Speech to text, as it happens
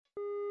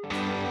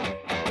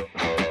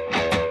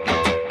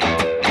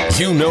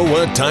You know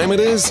what time it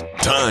is?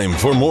 Time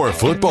for more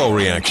football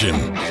reaction.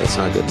 That's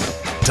not good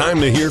enough. Time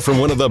to hear from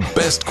one of the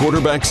best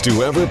quarterbacks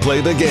to ever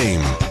play the game.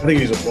 I think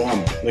he's a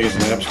bomb. I think he's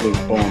an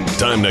absolute bomb.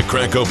 Time to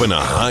crack open a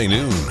high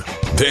noon.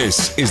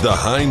 This is the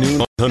High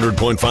Noon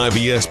 100.5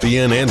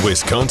 ESPN and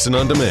Wisconsin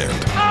On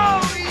Demand.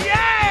 Oh,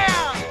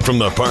 yeah! From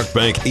the Park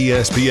Bank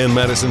ESPN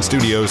Madison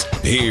Studios,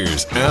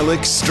 here's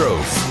Alex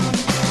Strouf.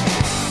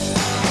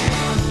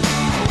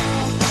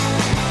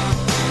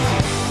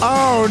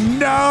 Oh,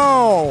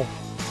 no!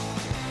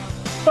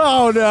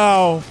 Oh,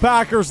 no.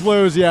 Packers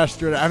lose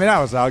yesterday. I mean, that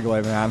was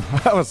ugly, man.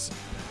 That was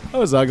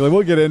ugly.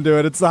 We'll get into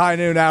it. It's the High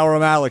Noon Hour.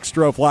 I'm Alex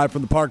Strouf, live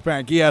from the Park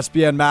Bank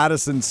ESPN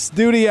Madison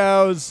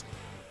Studios.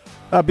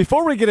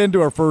 Before we get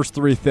into our first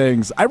three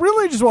things, I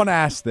really just want to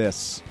ask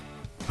this.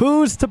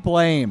 Who's to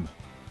blame?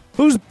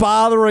 Who's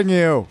bothering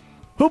you?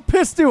 Who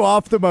pissed you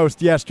off the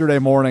most yesterday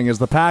morning as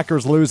the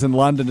Packers lose in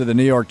London to the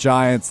New York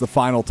Giants, the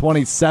final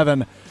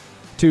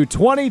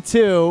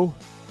 27-22?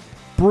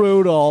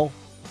 Brutal.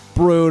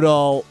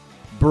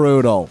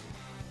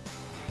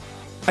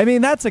 I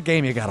mean, that's a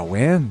game you got to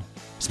win,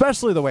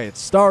 especially the way it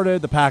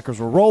started. The Packers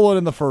were rolling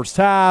in the first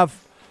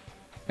half,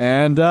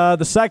 and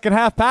the second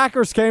half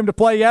Packers came to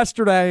play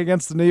yesterday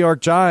against the New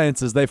York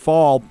Giants as they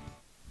fall.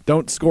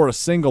 Don't score a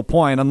single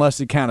point unless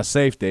you count a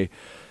safety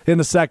in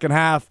the second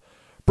half.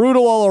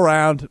 Brutal all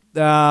around.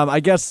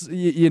 I guess,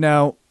 you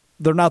know,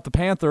 they're not the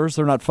Panthers.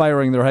 They're not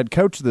firing their head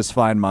coach this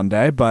fine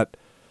Monday, but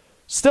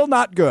still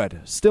not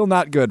good. Still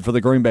not good for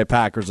the Green Bay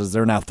Packers as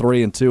they're now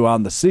 3-2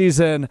 on the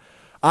season.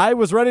 I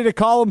was ready to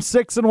call them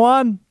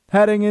 6-1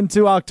 heading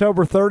into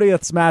October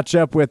 30th's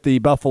matchup with the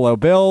Buffalo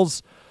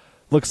Bills.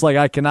 Looks like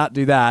I cannot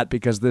do that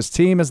because this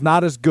team is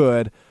not as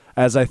good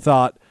as I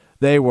thought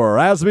they were.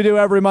 As we do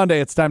every Monday,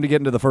 it's time to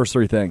get into the first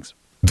three things.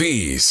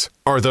 These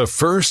are the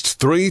first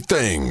three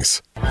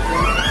things.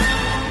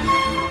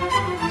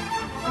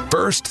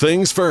 First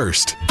things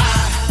first.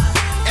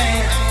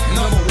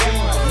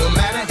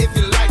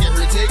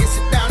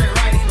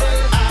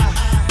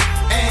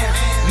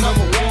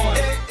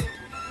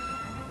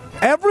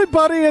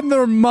 Everybody and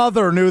their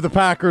mother knew the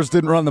Packers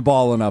didn't run the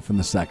ball enough in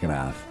the second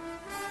half.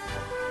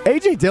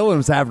 A.J. Dillon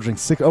was averaging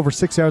over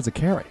 6 yards a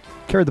carry.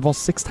 Carried the ball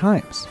 6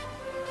 times.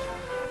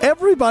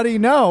 Everybody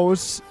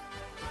knows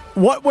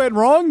what went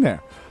wrong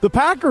there. The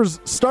Packers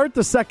start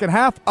the second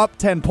half up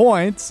 10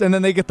 points, and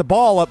then they get the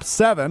ball up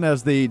 7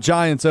 as the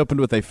Giants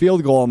opened with a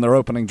field goal on their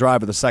opening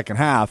drive of the second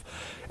half.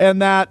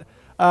 And that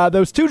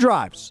those two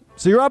drives.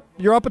 So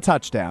you're up a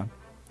touchdown.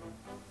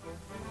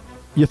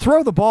 You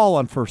throw the ball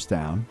on first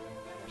down.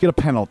 Get a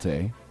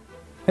penalty,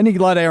 and you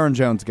let Aaron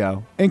Jones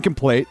go.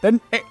 Incomplete. Then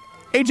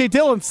A.J.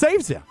 Dillon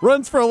saves you,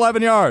 runs for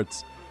 11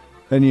 yards.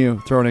 Then you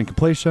throw an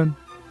incompletion,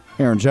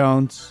 Aaron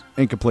Jones,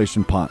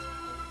 incompletion punt,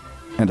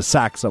 and a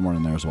sack somewhere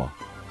in there as well.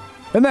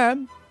 And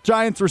then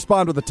Giants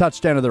respond with a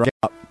touchdown to their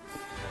up.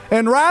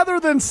 And rather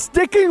than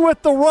sticking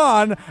with the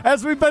run,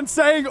 as we've been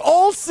saying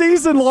all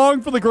season long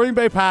for the Green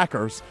Bay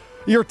Packers,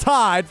 you're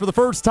tied for the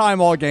first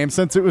time all game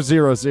since it was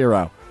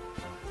 0-0.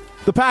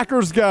 The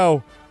Packers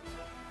go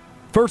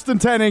 1st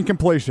and 10,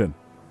 incompletion.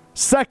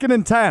 2nd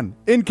and 10,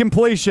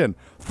 incompletion.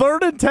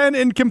 3rd and 10,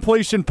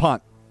 incompletion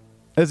punt.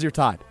 As you're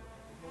tied.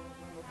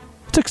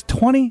 It took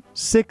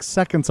 26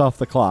 seconds off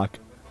the clock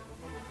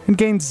and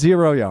gained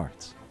 0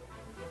 yards.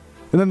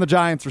 And then the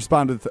Giants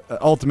responded.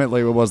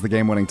 Ultimately, it was the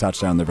game-winning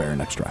touchdown their very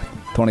next drive.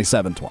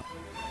 27-20.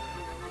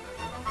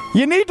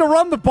 You need to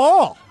run the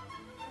ball.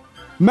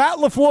 Matt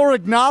LaFleur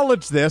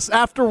acknowledged this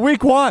after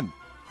week 1.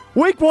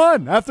 Week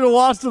 1, after the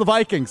loss to the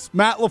Vikings,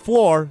 Matt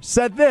LaFleur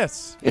said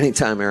this.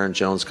 Anytime Aaron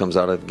Jones comes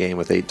out of the game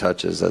with 8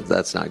 touches,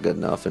 that's not good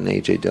enough. And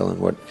A.J.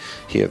 Dillon,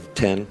 he have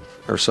 10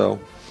 or so?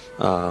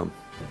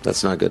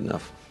 That's not good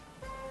enough.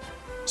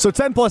 So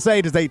 10 plus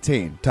 8 is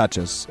 18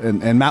 touches.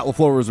 And Matt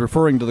LaFleur was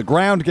referring to the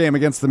ground game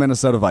against the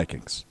Minnesota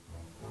Vikings.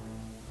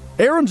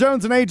 Aaron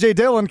Jones and A.J.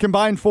 Dillon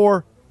combined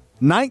for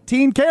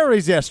 19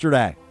 carries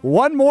yesterday.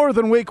 One more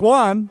than week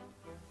 1,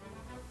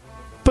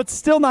 but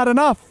still not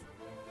enough.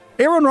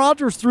 Aaron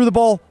Rodgers threw the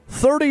ball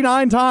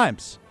 39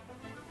 times.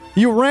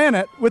 You ran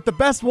it with the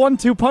best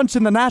 1-2 punch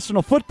in the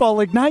National Football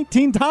League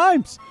 19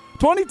 times.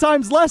 20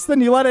 times less than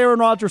you let Aaron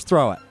Rodgers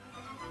throw it.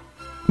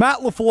 Matt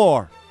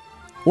LaFleur,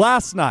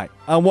 last night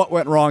on what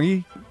went wrong,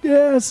 he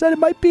said it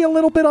might be a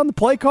little bit on the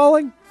play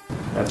calling.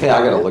 Yeah,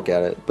 I got to look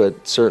at it.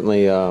 But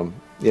certainly,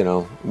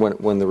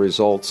 when the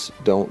results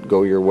don't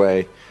go your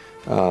way,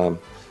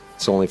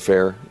 it's only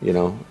fair. You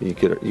know, you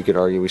could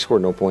argue we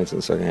scored no points in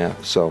the second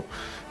half. So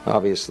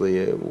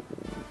obviously,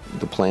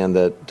 the plan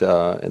that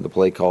and the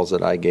play calls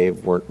that I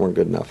gave weren't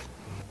good enough.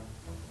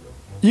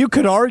 You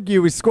could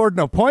argue we scored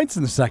no points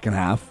in the second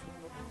half.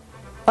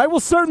 I will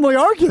certainly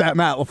argue that,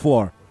 Matt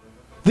LaFleur.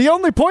 The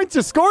only points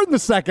you scored in the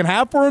second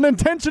half were an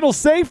intentional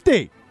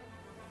safety.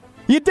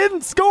 You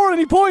didn't score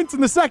any points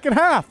in the second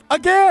half.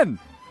 Again,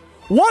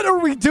 what are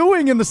we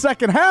doing in the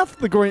second half?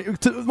 What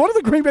are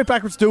the Green Bay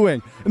Packers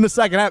doing in the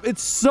second half?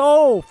 It's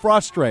so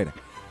frustrating.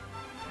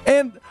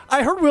 And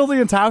I heard Wilde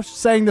and Tausch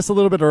saying this a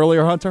little bit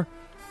earlier, Hunter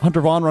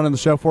Vaughn running the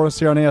show for us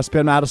here on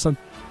ESPN Madison.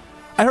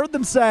 I heard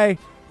them say,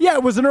 Yeah,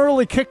 it was an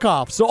early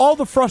kickoff, so all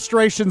the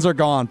frustrations are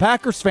gone.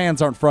 Packers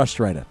fans aren't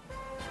frustrated.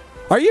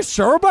 Are you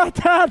sure about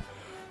that?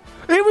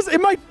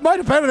 It might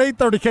have been an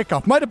 8:30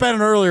 kickoff. Might have been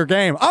an earlier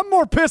game. I'm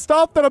more pissed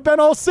off than I've been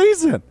all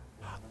season.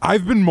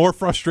 I've been more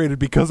frustrated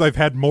because I've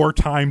had more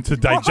time to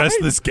digest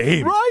this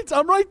game. Right.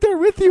 I'm right there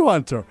with you,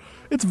 Hunter.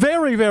 It's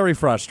very, very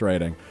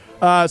frustrating.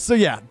 So,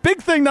 yeah,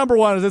 big thing number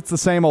one is it's the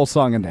same old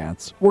song and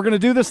dance. We're going to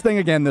do this thing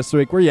again this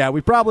week where, yeah, we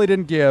probably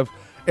didn't give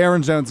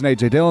Aaron Jones and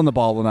A.J. Dillon the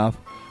ball enough.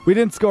 We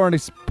didn't score any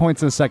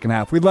points in the second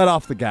half. We let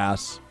off the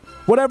gas.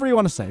 Whatever you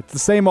want to say. It's the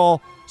same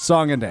old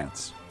song and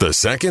dance. The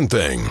second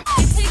thing.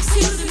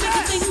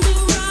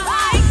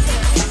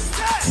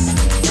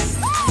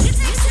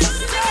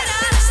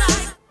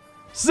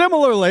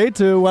 Similarly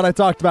to what I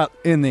talked about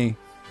in the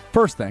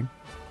first thing,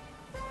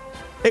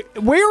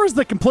 where has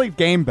the complete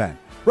game been?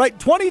 Right,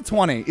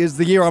 2020 is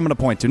the year I'm going to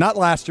point to, not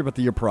last year, but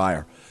the year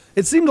prior.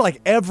 It seemed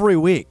like every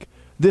week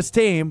this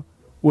team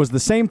was the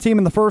same team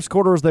in the first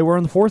quarter as they were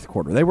in the fourth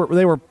quarter. They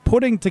were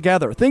putting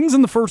together things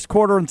in the first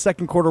quarter and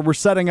second quarter. Were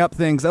setting up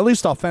things, at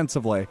least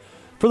offensively,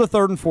 for the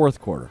third and fourth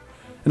quarter.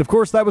 And, of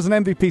course, that was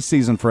an MVP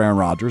season for Aaron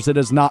Rodgers. It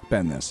has not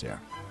been this year.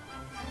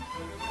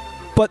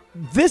 But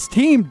this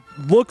team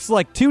looks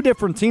like two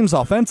different teams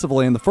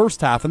offensively in the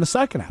first half and the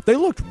second half. They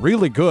looked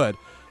really good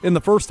in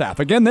the first half.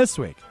 Again this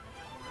week.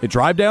 They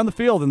drive down the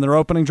field in their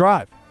opening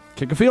drive.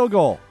 Kick a field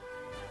goal.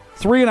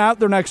 3 and out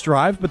their next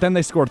drive, but then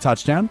they score a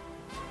touchdown.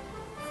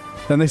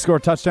 Then they score a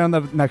touchdown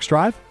the next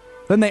drive.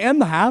 Then they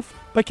end the half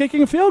by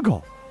kicking a field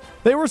goal.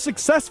 They were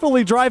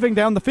successfully driving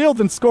down the field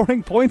and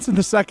scoring points in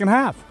the second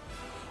half.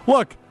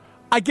 Look,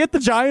 I get the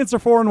Giants are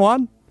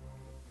 4-1.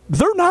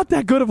 They're not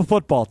that good of a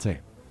football team.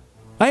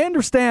 I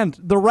understand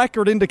the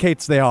record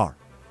indicates they are.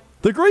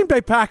 The Green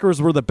Bay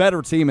Packers were the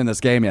better team in this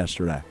game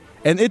yesterday,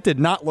 and it did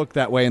not look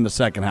that way in the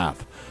second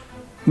half.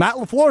 Matt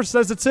LaFleur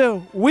says it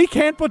too. We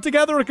can't put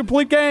together a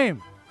complete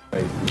game.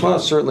 Well,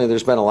 certainly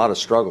there's been a lot of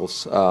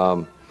struggles,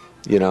 and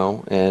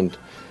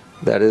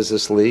that is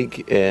this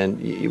league, and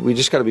we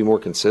just got to be more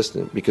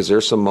consistent because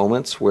there's some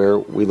moments where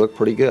we look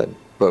pretty good,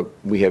 but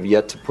we have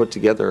yet to put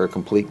together a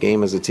complete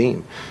game as a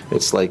team.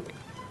 It's like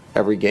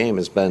every game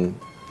has been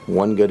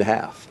one good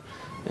half.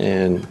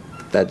 And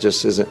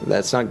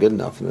that's not good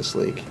enough in this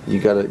league. You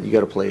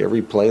gotta play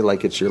every play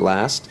like it's your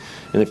last,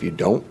 and if you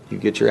don't, you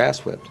get your ass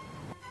whipped.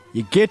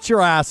 You get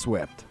your ass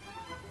whipped.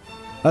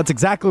 That's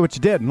exactly what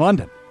you did in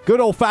London.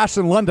 Good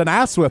old-fashioned London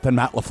ass whipping,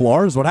 Matt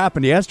LaFleur, is what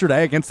happened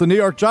yesterday against the New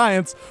York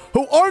Giants,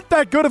 who aren't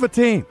that good of a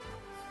team.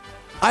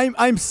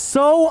 I'm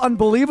so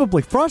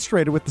unbelievably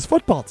frustrated with this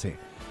football team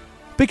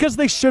because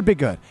they should be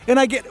good. And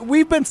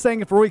we've been saying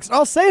it for weeks.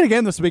 I'll say it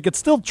again this week. It's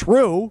still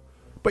true,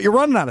 but you're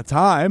running out of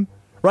time.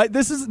 Right,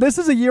 this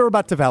is a year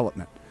about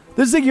development.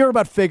 This is a year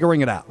about figuring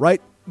it out, right?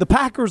 The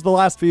Packers the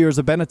last few years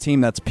have been a team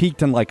that's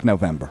peaked in like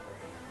November,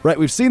 right?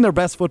 We've seen their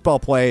best football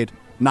played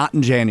not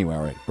in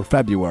January or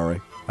February.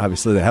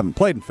 Obviously, they haven't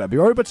played in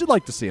February, but you'd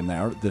like to see them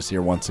there this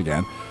year once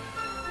again.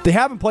 They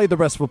haven't played their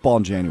best football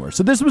in January.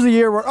 So this was a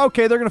year where,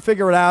 okay, they're going to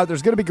figure it out.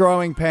 There's going to be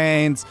growing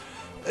pains.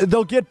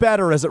 They'll get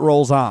better as it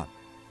rolls on.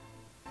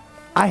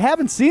 I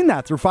haven't seen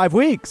that through 5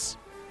 weeks.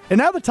 And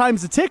now the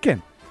time's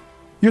a-ticking.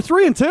 You're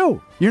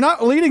 3-2. You're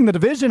not leading the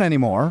division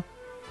anymore,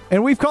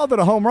 and we've called it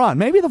a home run.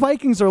 Maybe the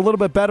Vikings are a little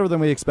bit better than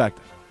we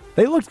expected.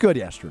 They looked good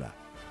yesterday.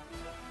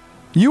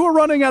 You are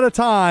running out of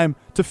time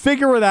to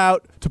figure it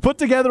out, to put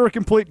together a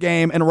complete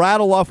game and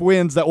rattle off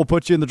wins that will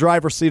put you in the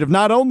driver's seat of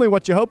not only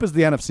what you hope is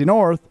the NFC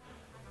North,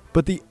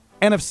 but the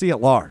NFC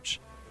at large.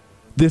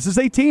 This is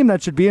a team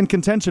that should be in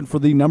contention for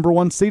the number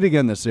 1 seed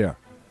again this year.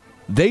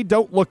 They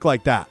don't look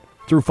like that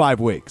through 5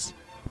 weeks.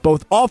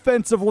 Both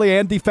offensively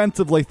and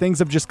defensively, things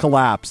have just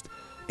collapsed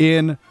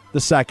in the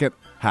second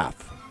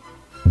half.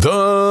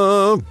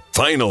 The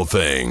final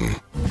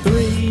thing.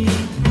 3,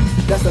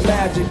 that's the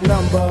magic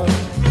number.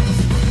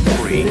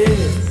 Yes, it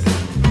is.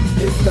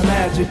 It's the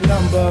magic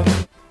number.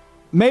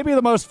 Maybe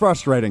the most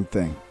frustrating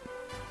thing.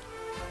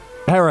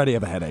 I already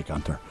have a headache,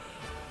 Hunter.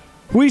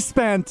 We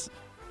spent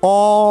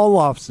all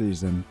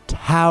offseason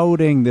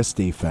touting this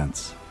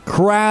defense,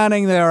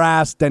 crowning their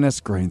ass Dennis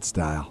Green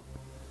style.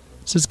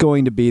 This is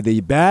going to be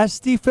the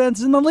best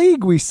defense in the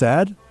league, we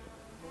said.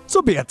 This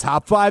will be a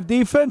top 5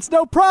 defense,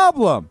 no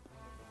problem,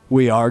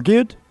 we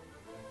argued.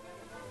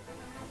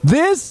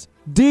 This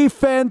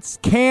defense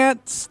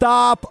can't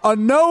stop a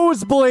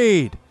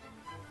nosebleed.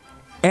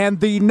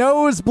 And the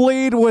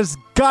nosebleed was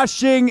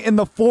gushing in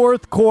the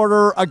fourth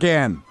quarter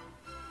again.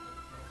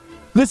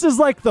 This is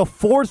like the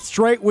 4th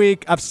straight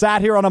week I've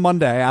sat here on a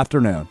Monday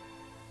afternoon,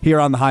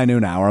 here on the High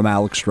Noon Hour. I'm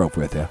Alex Strouf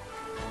with you.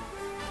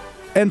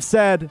 And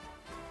said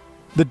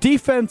the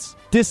defense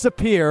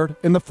disappeared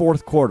in the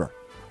fourth quarter.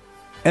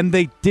 And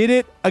they did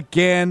it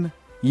again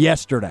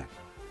yesterday.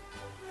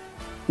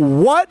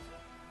 What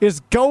is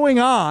going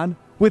on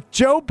with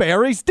Joe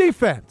Barry's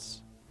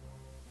defense?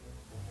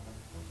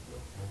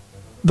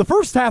 The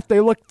first half, they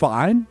looked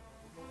fine,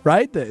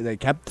 right? They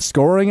kept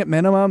scoring at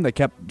minimum. They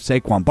kept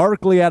Saquon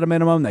Barkley at a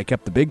minimum. They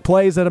kept the big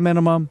plays at a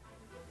minimum.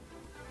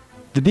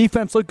 The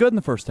defense looked good in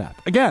the first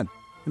half. Again,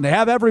 And they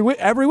have every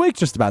week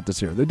just about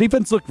this year. The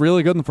defense looked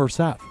really good in the first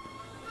half.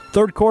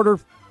 Third quarter,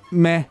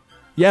 meh.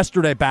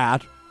 Yesterday,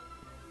 bad.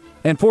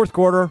 And fourth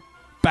quarter,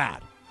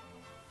 bad.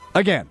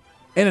 Again.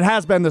 And it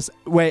has been this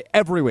way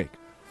every week.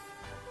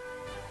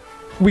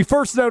 We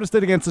first noticed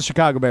it against the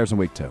Chicago Bears in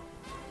week 2.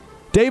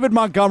 David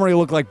Montgomery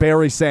looked like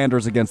Barry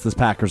Sanders against this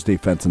Packers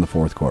defense in the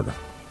fourth quarter.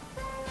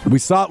 We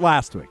saw it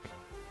last week.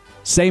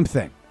 Same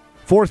thing.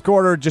 Fourth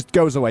quarter just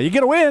goes away. You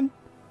get a win.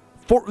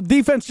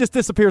 Defense just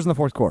disappears in the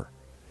fourth quarter.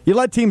 You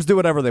let teams do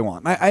whatever they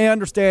want. I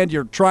understand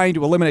you're trying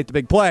to eliminate the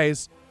big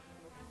plays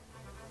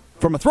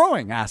from a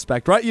throwing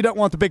aspect, right? You don't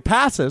want the big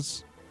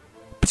passes,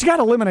 but you got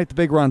to eliminate the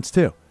big runs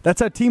too. That's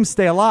how teams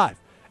stay alive.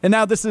 And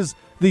now this is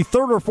the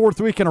third or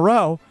fourth week in a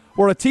row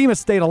where a team has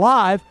stayed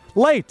alive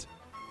late.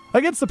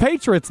 Against the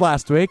Patriots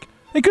last week,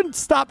 they couldn't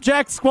stop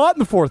jack squat in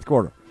the fourth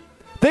quarter.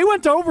 They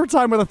went to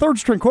overtime with a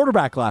third-string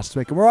quarterback last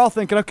week, and we're all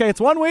thinking, okay, it's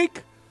 1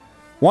 week,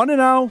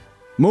 1-0,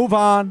 move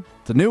on.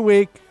 It's a new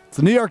week. It's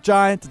the New York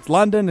Giants. It's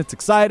London. It's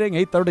exciting.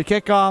 8:30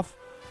 kickoff.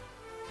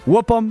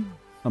 Whoop them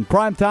on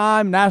prime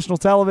time, national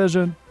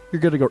television.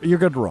 You're good to go. You're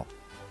good to roll.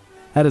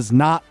 That is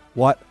not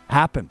what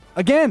happened.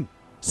 Again,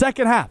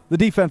 second half, the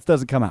defense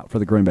doesn't come out for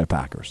the Green Bay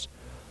Packers.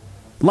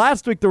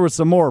 Last week, there were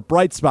some more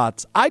bright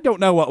spots. I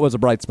don't know what was a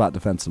bright spot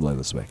defensively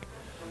this week.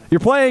 You're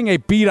playing a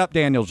beat-up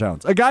Daniel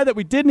Jones, a guy that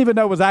we didn't even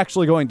know was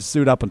actually going to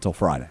suit up until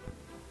Friday.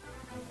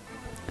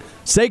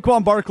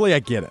 Saquon Barkley, I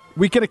get it.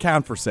 We can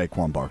account for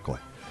Saquon Barkley.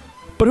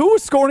 But who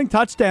was scoring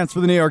touchdowns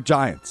for the New York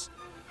Giants?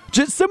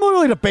 Just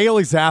similarly to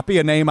Bailey Zappi,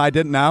 a name I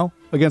didn't know,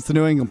 against the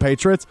New England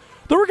Patriots,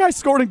 there were guys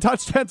scoring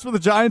touchdowns for the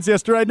Giants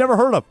yesterday I'd never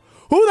heard of.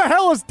 Who the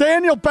hell is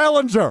Daniel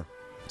Bellinger?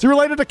 Is he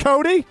related to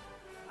Cody?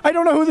 I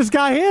don't know who this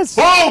guy is.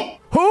 Oh!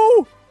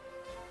 Who?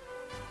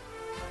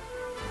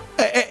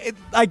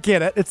 I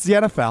get it. It's the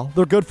NFL.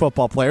 They're good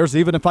football players,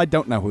 even if I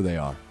don't know who they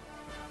are.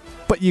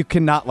 But you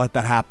cannot let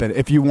that happen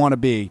if you want to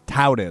be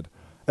touted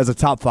as a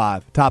top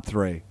 5, top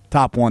 3,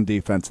 top 1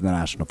 defense in the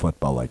National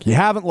Football League. You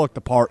haven't looked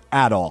the part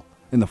at all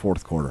in the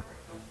fourth quarter.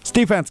 This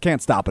defense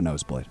can't stop a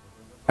nosebleed.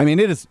 I mean,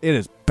 it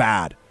is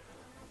bad.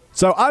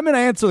 So I'm going to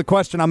answer the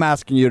question I'm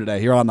asking you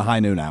today here on the High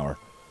Noon Hour.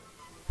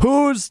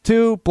 Who's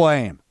to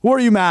blame? Who are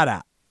you mad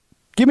at?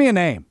 Give me a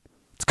name.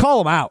 Let's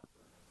call them out.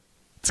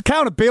 It's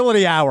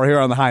accountability hour here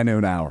on the High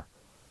Noon Hour.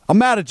 I'm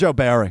mad at Joe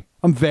Barry.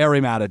 I'm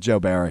very mad at Joe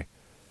Barry.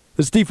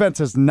 This defense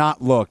has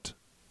not looked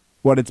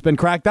what it's been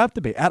cracked up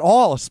to be at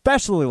all,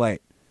 especially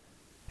late.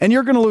 And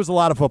you're going to lose a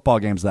lot of football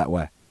games that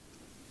way.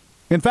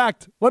 In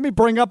fact, let me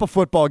bring up a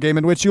football game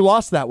in which you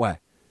lost that way.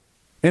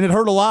 And it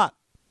hurt a lot.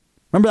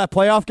 Remember that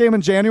playoff game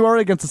in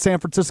January against the San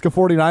Francisco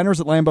 49ers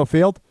at Lambeau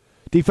Field?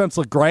 Defense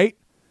looked great.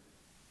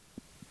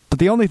 But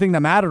the only thing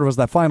that mattered was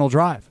that final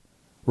drive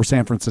where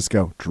San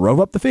Francisco drove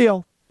up the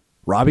field.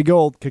 Robbie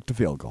Gould kicked a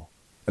field goal.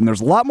 And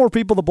there's a lot more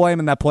people to blame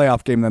in that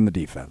playoff game than the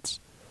defense.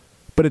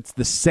 But it's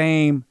the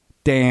same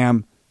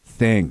damn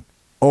thing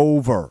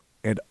over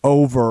and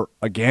over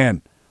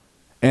again.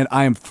 And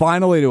I am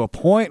finally to a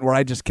point where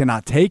I just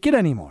cannot take it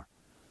anymore.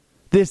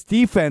 This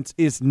defense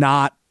is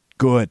not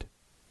good.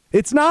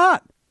 It's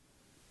not.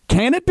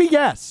 Can it be?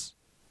 Yes.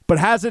 But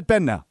has it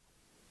been? No.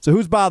 So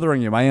who's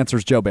bothering you? My answer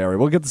is Joe Barry.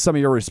 We'll get to some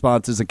of your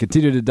responses and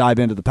continue to dive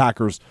into the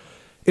Packers'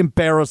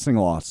 embarrassing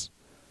loss.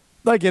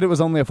 I get it was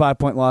only a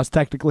 5-point loss,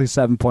 technically a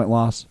 7-point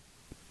loss.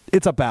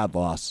 It's a bad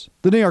loss.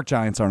 The New York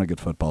Giants aren't a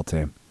good football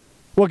team.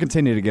 We'll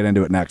continue to get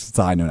into it next. It's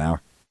the High Noon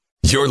Hour.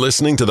 You're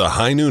listening to the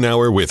High Noon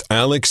Hour with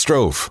Alex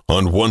Strouf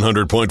on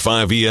 100.5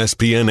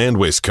 ESPN and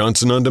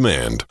Wisconsin On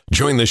Demand.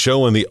 Join the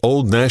show on the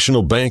Old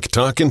National Bank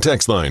talk and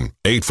text line,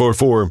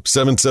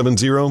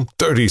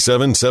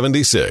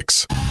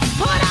 844-770-3776.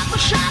 Put up a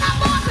shut up,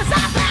 boy, 'cause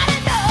I've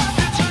had enough.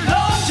 It's a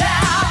low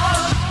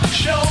down,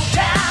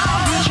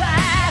 showdown,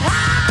 that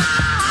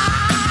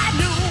high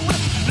noon.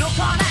 Look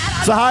on that.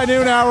 It's the High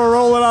Noon Hour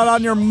rolling out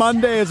on your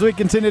Monday as we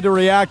continue to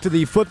react to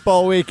the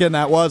football weekend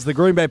that was the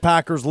Green Bay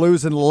Packers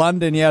lose in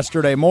London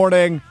yesterday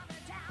morning.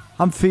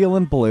 I'm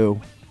feeling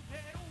blue.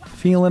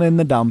 Feeling in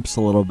the dumps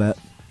a little bit.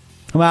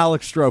 I'm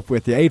Alex Strouf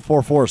with you.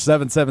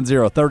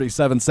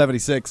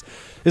 844-770-3776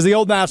 is the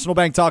Old National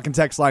Bank talking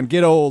text line.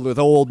 Get old with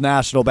Old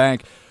National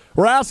Bank.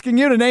 We're asking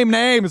you to name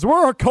names.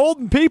 We're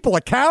holding people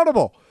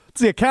accountable.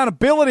 It's the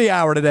accountability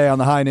hour today on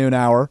the High Noon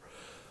Hour.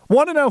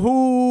 Want to know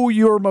who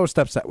you're most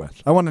upset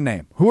with? I want to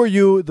name. Who are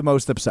you the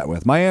most upset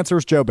with? My answer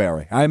is Joe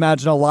Barry. I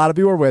imagine a lot of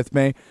you are with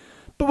me,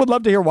 but would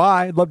love to hear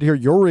why. I'd love to hear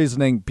your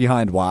reasoning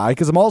behind why,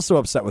 because I'm also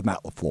upset with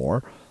Matt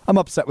LaFleur. I'm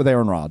upset with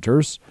Aaron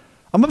Rodgers.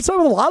 I'm upset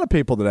with a lot of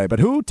people today, but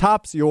who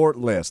tops your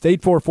list?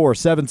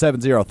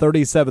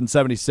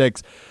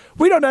 844-770-3776.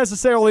 We don't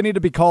necessarily need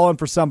to be calling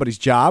for somebody's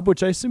job,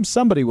 which I assume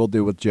somebody will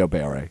do with Joe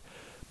Barry.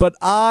 But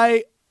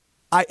I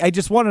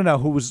just want to know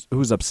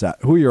who's upset,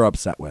 who you're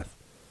upset with.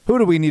 Who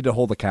do we need to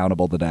hold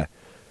accountable today?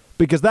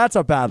 Because that's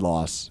a bad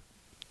loss.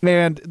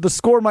 And the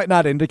score might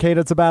not indicate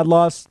it's a bad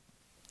loss,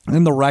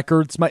 and the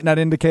records might not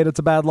indicate it's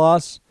a bad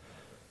loss,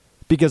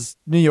 because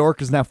New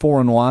York is now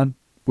 4-1,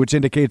 which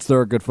indicates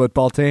they're a good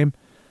football team.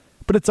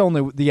 But it's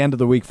only the end of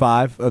the week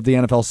 5 of the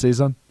NFL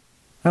season.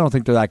 I don't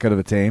think they're that good of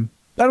a team.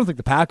 I don't think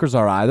the Packers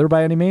are either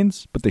by any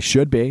means, but they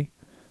should be.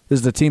 This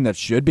is a team that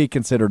should be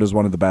considered as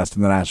one of the best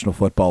in the National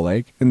Football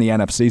League, in the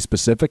NFC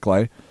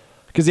specifically,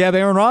 because you have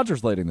Aaron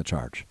Rodgers leading the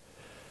charge.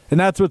 And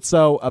that's what's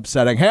so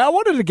upsetting. Hey, I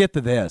wanted to get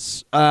to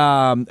this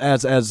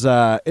as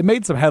it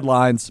made some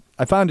headlines.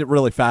 I found it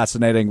really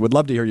fascinating. Would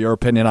love to hear your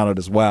opinion on it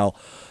as well.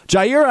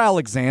 Jair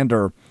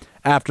Alexander,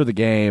 after the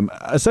game,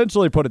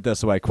 essentially put it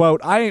this way,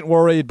 quote, "I ain't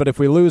worried, but if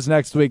we lose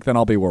next week, then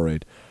I'll be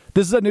worried.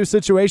 This is a new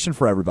situation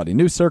for everybody.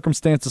 New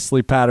circumstances,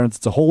 sleep patterns.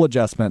 It's a whole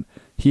adjustment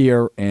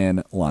here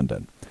in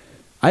London."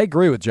 I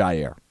agree with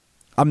Jair.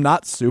 I'm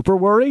not super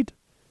worried,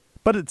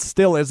 but it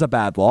still is a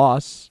bad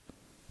loss.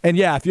 And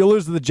yeah, if you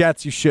lose to the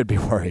Jets, you should be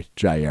worried,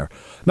 Jair.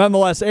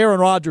 Nonetheless, Aaron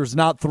Rodgers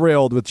not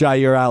thrilled with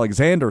Jair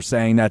Alexander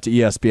saying that to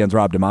ESPN's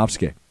Rob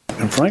Demovsky.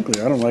 And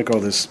frankly, I don't like all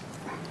this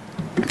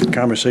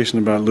conversation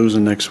about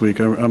losing next week.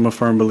 I'm a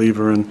firm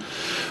believer in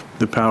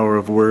the power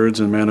of words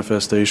and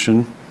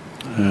manifestation,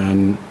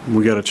 and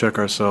we got to check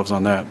ourselves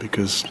on that,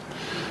 because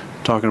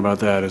talking about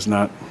that is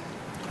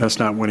that's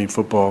not winning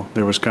football.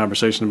 There was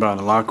conversation about it in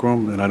the locker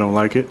room, and I don't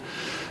like it.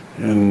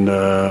 And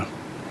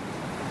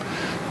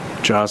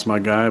Josh's my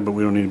guy, but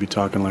we don't need to be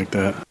talking like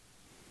that.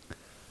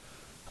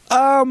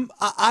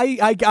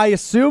 I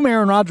assume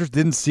Aaron Rodgers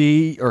didn't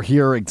see or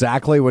hear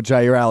exactly what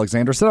Jair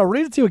Alexander said. I'll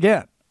read it to you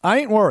again. I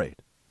ain't worried,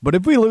 but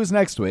if we lose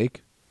next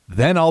week,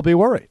 then I'll be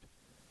worried.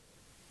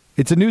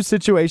 It's a new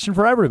situation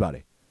for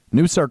everybody.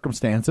 New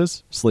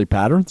circumstances, sleep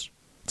patterns.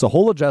 It's a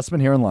whole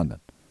adjustment here in London.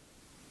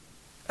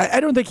 I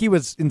don't think he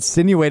was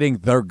insinuating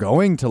they're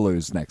going to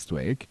lose next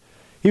week.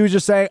 He was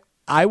just saying,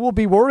 I will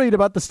be worried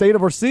about the state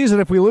of our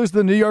season if we lose to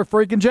the New York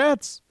freaking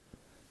Jets.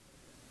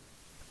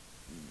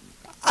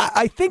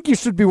 I think you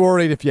should be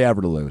worried if you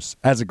ever lose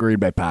as a Green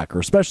Bay Packer,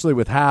 especially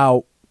with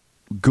how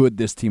good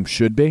this team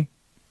should be.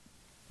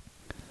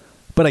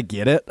 But I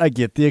get it. I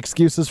get the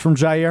excuses from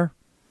Jair.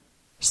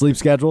 Sleep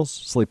schedules,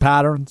 sleep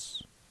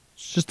patterns.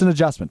 It's just an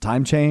adjustment.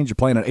 Time change. You're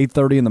playing at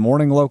 8:30 in the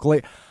morning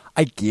locally.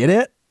 I get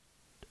it.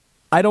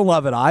 I don't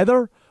love it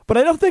either. But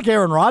I don't think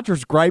Aaron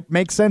Rodgers' gripe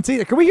makes sense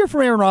either. Can we hear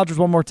from Aaron Rodgers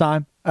one more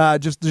time?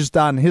 Just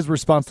on his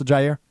response to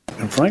Jair?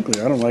 And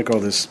frankly, I don't like all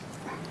this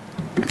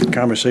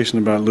conversation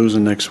about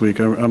losing next week.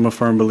 I'm a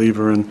firm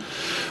believer in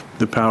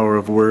the power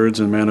of words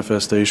and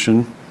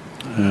manifestation,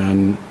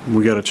 and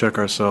we got to check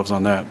ourselves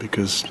on that,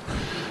 because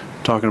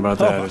talking about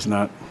that is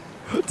not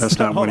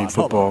winning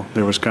football.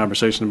 There was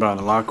conversation about it in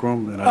the locker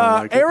room, and I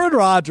don't like Aaron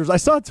Rodgers, I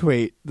saw a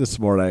tweet this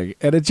morning,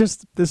 and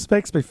this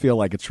makes me feel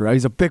like it's true.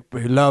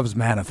 He loves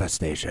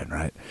manifestation,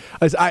 right?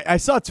 I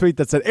saw a tweet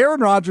that said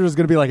Aaron Rodgers is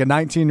going to be like a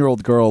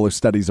 19-year-old girl who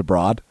studies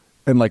abroad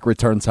and like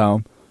returns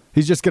home.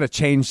 He's just going to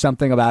change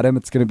something about him.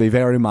 It's going to be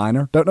very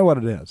minor. Don't know what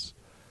it is.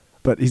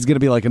 But he's going to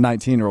be like a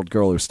 19-year-old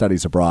girl who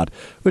studies abroad,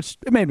 which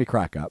it made me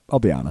crack up, I'll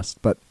be honest.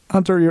 But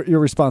Hunter, your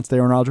response to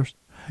Aaron Rodgers?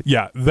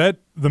 Yeah, the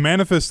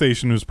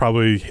manifestation was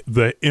probably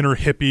the inner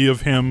hippie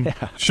of him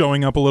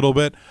showing up a little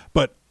bit.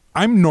 But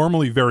I'm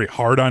normally very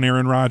hard on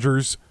Aaron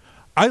Rodgers.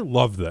 I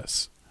love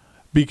this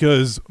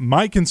because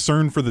my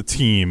concern for the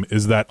team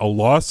is that a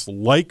loss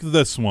like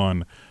this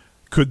one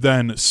could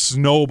then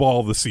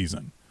snowball the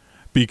season,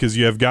 because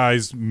you have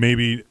guys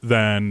maybe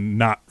then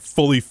not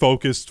fully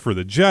focused for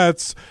the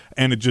Jets,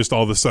 and it just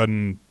all of a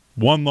sudden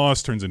one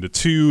loss turns into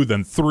two,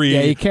 then three.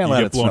 Yeah, you can't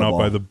let it get blown out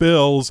by the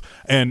Bills.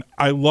 And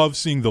I love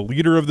seeing the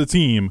leader of the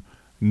team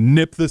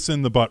nip this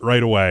in the butt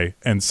right away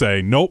and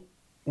say, nope,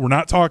 we're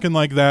not talking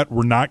like that.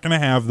 We're not going to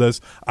have this.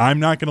 I'm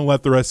not going to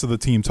let the rest of the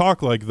team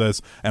talk like this,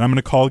 and I'm going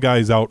to call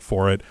guys out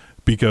for it,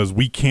 because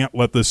we can't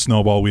let this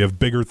snowball. We have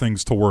bigger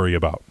things to worry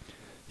about.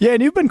 Yeah,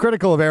 and you've been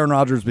critical of Aaron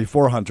Rodgers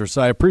before, Hunter,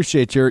 so I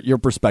appreciate your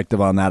perspective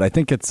on that. I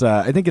think it's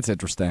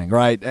interesting,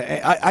 right?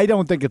 I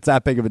don't think it's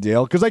that big of a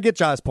deal, because I get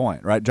Jair's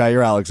point, right?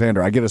 Jair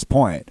Alexander, I get his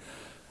point.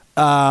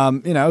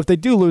 If they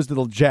do lose to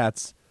the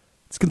Jets,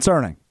 it's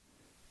concerning.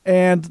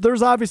 And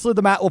there's obviously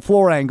the Matt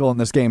LaFleur angle in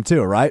this game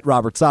too, right?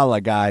 Robert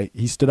Saleh guy,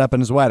 he stood up in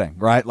his wedding,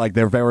 right? Like,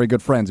 they're very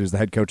good friends. He was the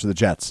head coach of the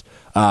Jets.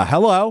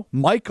 Hello,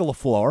 Michael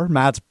LaFleur,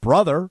 Matt's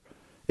brother.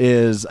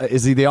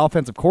 Is he the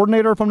offensive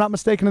coordinator, if I'm not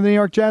mistaken, in the New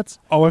York Jets?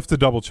 I'll have to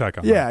double check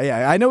on that.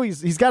 Yeah. I know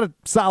he's got a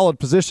solid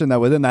position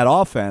though within that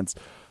offense.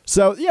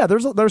 So yeah,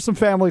 there's some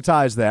family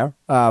ties there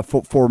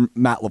for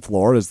Matt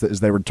LaFleur as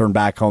they return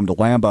back home to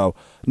Lambeau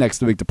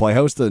next week to play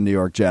host to the New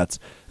York Jets.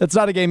 It's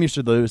not a game you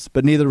should lose,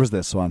 but neither was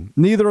this one.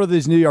 Neither of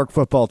these New York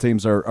football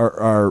teams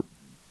are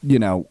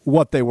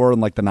what they were in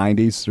like the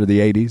 90s or the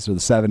 80s or the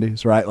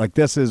 70s, right? Like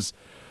it's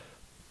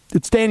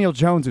Daniel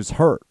Jones who's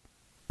hurt,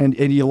 and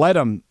you let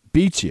him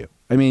beat you.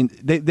 I mean,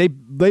 they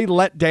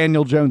let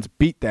Daniel Jones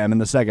beat them in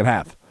the second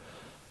half.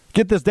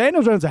 Get this,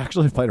 Daniel Jones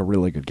actually played a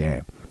really good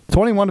game.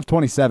 21 of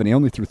 27. He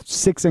only threw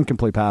 6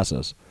 incomplete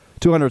passes,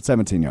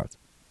 217 yards.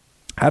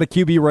 Had a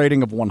QB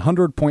rating of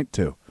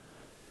 100.2.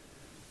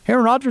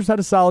 Aaron Rodgers had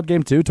a solid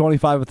game too,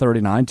 25 of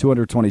 39,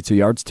 222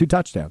 yards, 2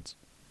 touchdowns.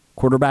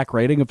 Quarterback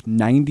rating of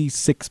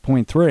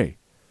 96.3.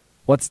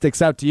 What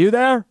sticks out to you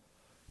there?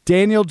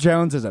 Daniel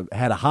Jones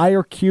had a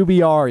higher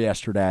QBR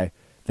yesterday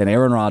than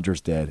Aaron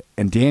Rodgers did,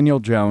 and Daniel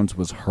Jones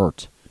was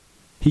hurt.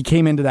 He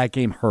came into that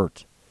game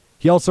hurt.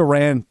 He also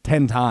ran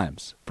 10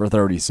 times for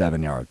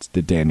 37 yards,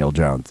 did Daniel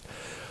Jones.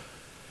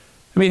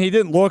 I mean, he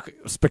didn't look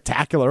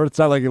spectacular. It's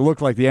not like he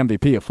looked like the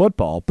MVP of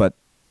football, but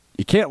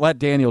you can't let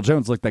Daniel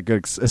Jones look that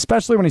good,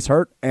 especially when he's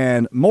hurt,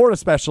 and more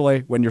especially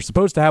when you're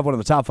supposed to have one of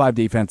the top 5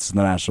 defenses in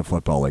the National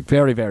Football League.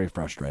 Very, very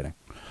frustrating.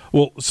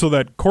 Well, so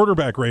that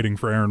quarterback rating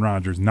for Aaron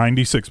Rodgers,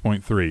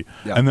 96.3.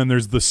 Yeah. And then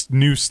there's this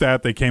new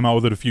stat they came out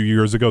with it a few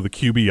years ago, the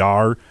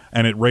QBR,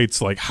 and it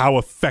rates like how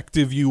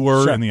effective you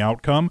were in the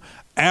outcome.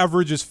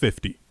 Average is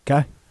 50.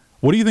 Okay.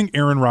 What do you think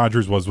Aaron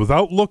Rodgers was?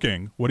 Without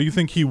looking, what do you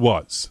think he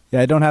was?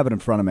 Yeah, I don't have it in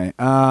front of me.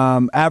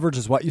 Average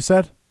is what you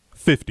said?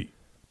 50.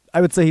 I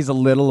would say he's a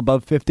little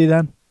above 50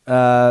 then.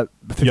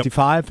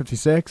 55,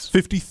 56?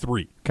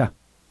 53. Okay.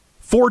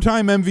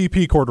 4-time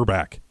MVP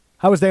quarterback.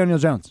 How was Daniel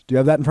Jones? Do you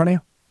have that in front of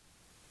you?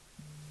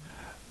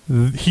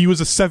 He was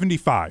a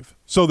 75.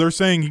 So they're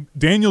saying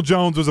Daniel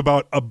Jones was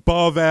about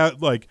above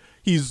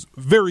he's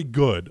very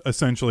good,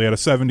 essentially, at a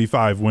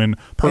 75 when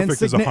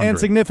perfect is 100. And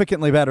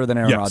significantly better than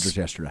Aaron Yes. Rodgers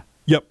yesterday.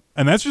 Yep.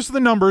 And that's just the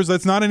numbers.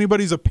 That's not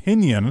anybody's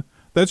opinion.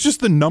 That's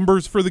just the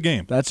numbers for the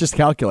game. That's just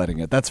calculating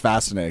it. That's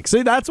fascinating.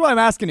 See, that's why I'm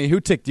asking you who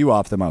ticked you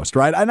off the most,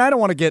 right? And I don't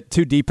want to get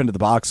too deep into the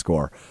box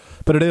score,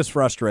 but it is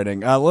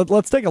frustrating.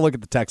 Let's take a look at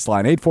the text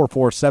line,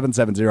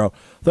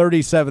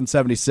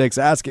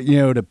 844-770-3776. Asking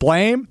you to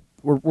blame.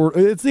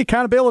 It's the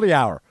accountability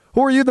hour.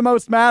 Who are you the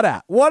most mad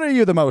at? What are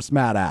you the most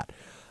mad at?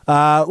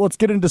 Let's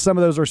get into some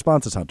of those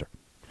responses, Hunter.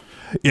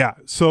 Yeah,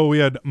 so we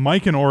had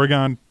Mike in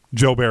Oregon,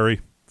 Joe Barry,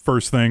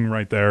 first thing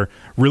right there,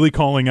 really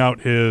calling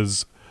out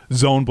his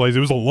zone plays. It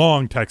was a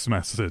long text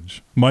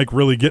message. Mike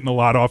really getting a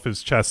lot off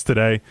his chest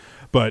today.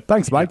 But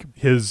thanks, Mike.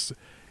 His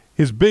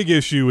big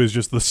issue is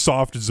just the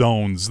soft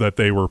zones that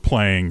they were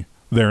playing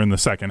there in the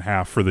second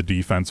half for the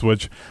defense,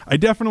 which I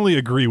definitely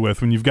agree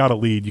with. When you've got a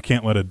lead, you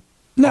can't let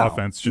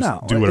offense just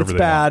do whatever it's they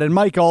bad. want. And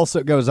Mike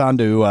also goes on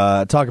to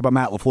talk about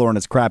Matt LaFleur and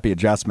his crappy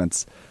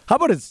adjustments. How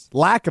about his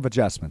lack of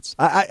adjustments?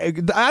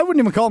 I wouldn't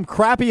even call them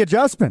crappy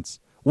adjustments.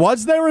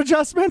 Was there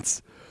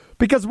adjustments?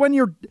 Because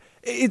when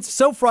it's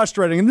so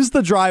frustrating, and this is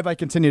the drive I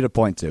continue to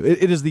point to.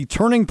 It is the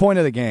turning point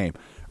of the game,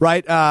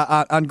 right?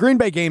 On Green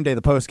Bay Game Day,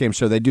 the post-game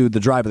show, they do the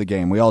drive of the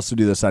game. We also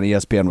do this on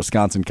ESPN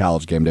Wisconsin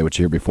College Game Day, which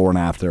you hear before and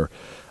after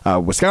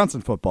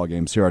Wisconsin football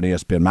games here on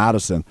ESPN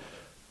Madison.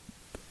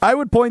 I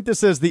would point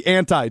this as the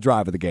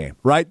anti-drive of the game,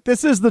 right?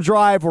 This is the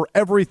drive where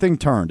everything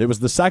turned. It was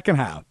the second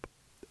half.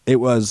 It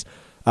was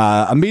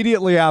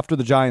immediately after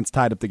the Giants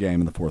tied up the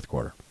game in the fourth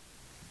quarter.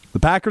 The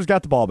Packers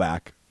got the ball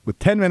back with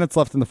 10 minutes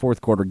left in the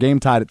fourth quarter. Game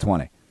tied at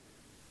 20.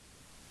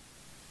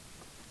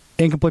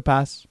 Incomplete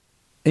pass,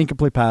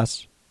 incomplete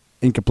pass,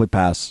 incomplete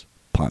pass,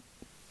 punt.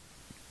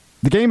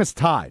 The game is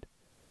tied.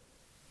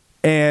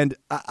 And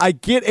I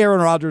get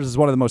Aaron Rodgers is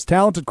one of the most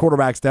talented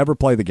quarterbacks to ever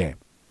play the game.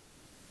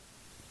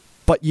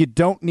 But you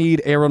don't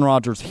need Aaron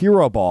Rodgers'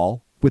 hero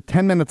ball with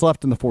 10 minutes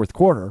left in the fourth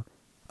quarter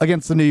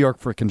against the New York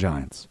frickin'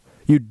 Giants.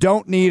 You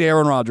don't need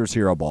Aaron Rodgers'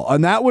 hero ball.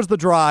 And that was the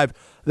drive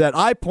that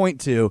I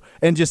point to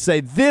and just say,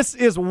 this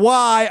is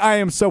why I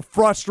am so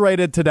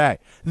frustrated today.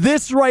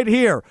 This right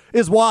here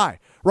is why,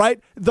 right?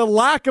 The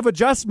lack of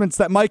adjustments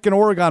that Mike in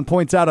Oregon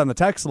points out on the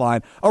text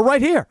line are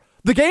right here.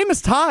 The game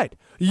is tied.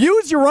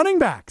 Use your running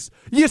backs.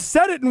 You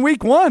said it in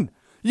week one.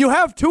 You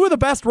have two of the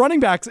best running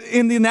backs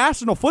in the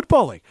National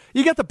Football League.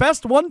 You get the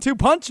best 1-2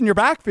 punch in your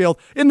backfield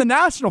in the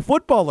National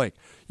Football League.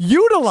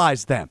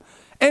 Utilize them.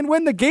 And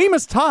when the game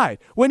is tied,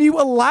 when you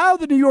allow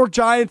the New York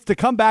Giants to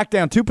come back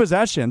down 2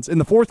 possessions in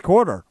the fourth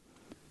quarter,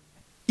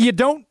 you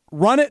don't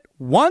run it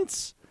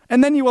once,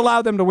 and then you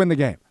allow them to win the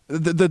game.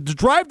 The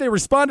drive they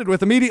responded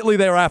with immediately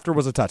thereafter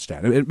was a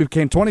touchdown. It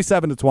became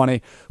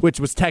 27-20, which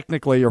was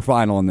technically your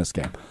final in this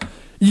game.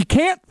 You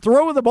can't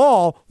throw the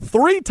ball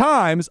 3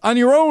 times on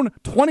your own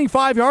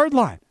 25-yard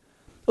line.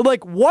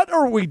 Like, what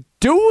are we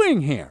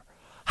doing here?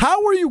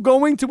 How are you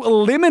going to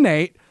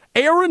eliminate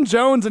Aaron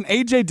Jones and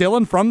A.J.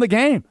 Dillon from the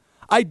game?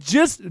 I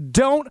just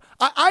don't.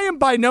 I am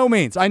by no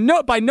means. I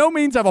know by no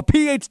means have a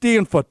PhD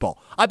in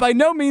football. I by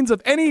no means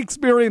have any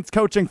experience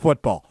coaching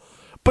football.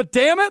 But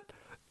damn it,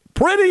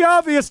 pretty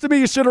obvious to me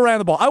you should have ran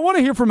the ball. I want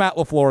to hear from Matt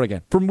LaFleur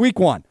again from week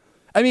one.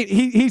 I mean,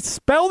 he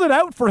spelled it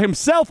out for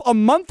himself a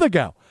month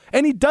ago,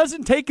 and he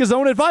doesn't take his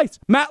own advice.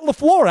 Matt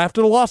LaFleur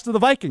after the loss to the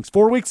Vikings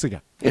 4 weeks ago.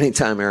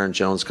 Anytime Aaron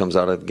Jones comes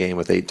out of the game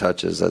with 8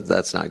 touches,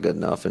 that's not good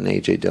enough. And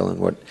A.J. Dillon,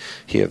 what,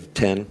 he have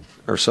 10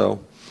 or so?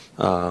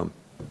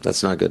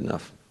 That's not good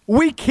enough.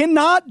 We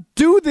cannot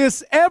do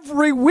this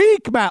every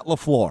week, Matt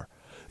LaFleur.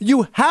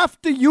 You have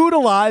to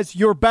utilize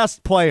your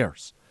best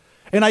players.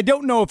 And I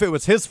don't know if it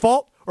was his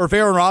fault or if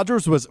Aaron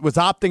Rodgers was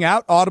opting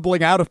out,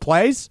 audibling out of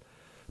plays.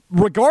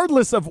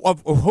 Regardless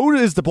of who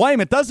is to blame,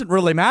 it doesn't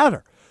really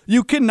matter.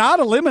 You cannot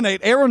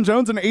eliminate Aaron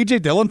Jones and A.J.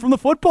 Dillon from the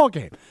football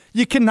game.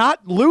 You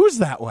cannot lose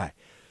that way.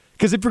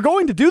 Because if you're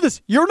going to do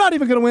this, you're not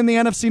even going to win the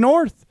NFC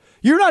North.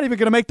 You're not even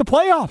going to make the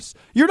playoffs.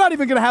 You're not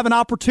even going to have an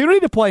opportunity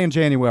to play in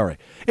January.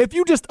 If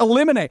you just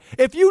eliminate,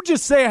 if you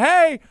just say,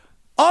 hey,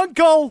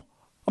 Uncle,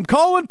 I'm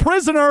calling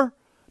prisoner,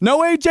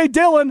 no A.J.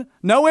 Dillon,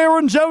 no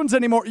Aaron Jones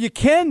anymore, you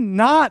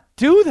cannot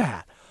do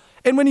that.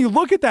 And when you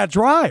look at that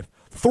drive,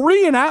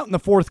 3 and out in the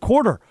fourth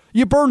quarter.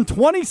 You burn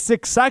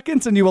 26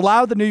 seconds and you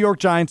allow the New York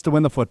Giants to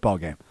win the football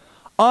game.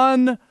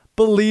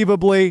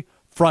 Unbelievably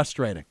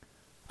frustrating.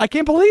 I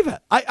can't believe it.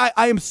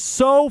 I am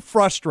so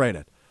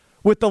frustrated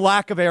with the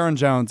lack of Aaron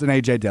Jones and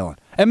A.J. Dillon.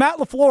 And Matt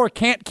LaFleur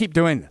can't keep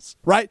doing this,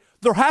 right?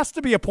 There has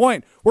to be a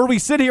point where we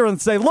sit here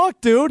and say, look,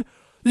 dude,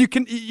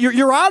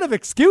 you're out of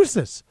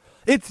excuses.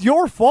 It's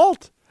your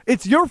fault.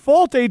 It's your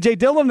fault A.J.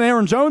 Dillon and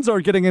Aaron Jones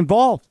are getting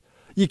involved.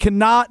 You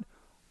cannot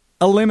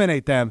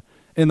eliminate them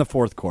in the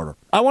fourth quarter.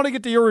 I want to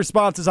get to your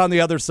responses on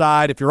the other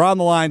side. If you're on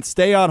the line,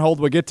 stay on hold.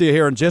 We'll get to you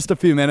here in just a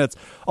few minutes.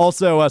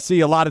 Also, see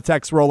a lot of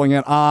texts rolling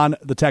in on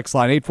the text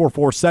line,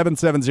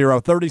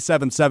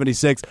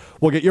 844-770-3776.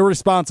 We'll get your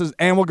responses,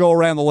 and we'll go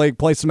around the league,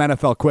 play some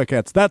NFL quick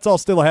hits. That's all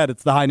still ahead.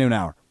 It's the High Noon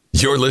Hour.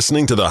 You're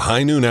listening to the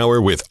High Noon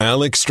Hour with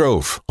Alex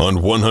Strouf on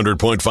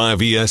 100.5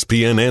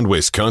 ESPN and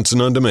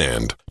Wisconsin On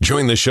Demand.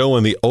 Join the show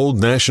on the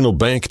Old National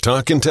Bank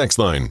talk and text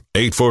line,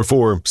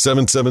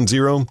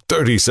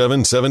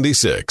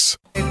 844-770-3776.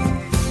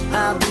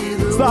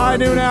 It's the High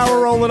Noon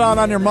Hour rolling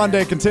on your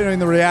Monday, continuing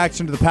the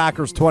reaction to the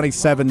Packers'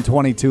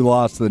 27-22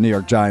 loss to the New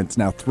York Giants,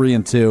 now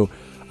 3-2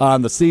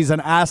 on the season,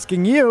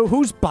 asking you,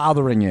 who's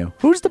bothering you?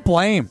 Who's to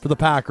blame for the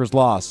Packers'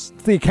 loss?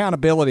 It's the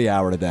accountability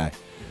hour today.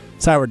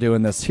 That's how we're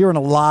doing this. Hearing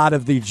a lot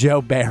of the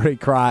Joe Barry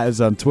cries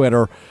on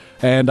Twitter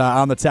and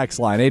on the text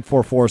line,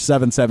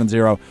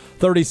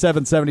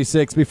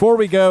 844-770-3776. Before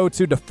we go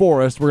to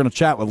DeForest, we're going to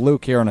chat with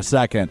Luke here in a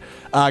second.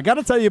 I got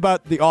to tell you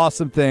about the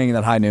awesome thing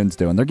that High Noon's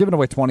doing. They're giving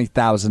away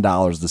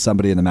 $20,000 to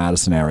somebody in the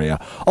Madison area.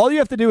 All you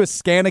have to do is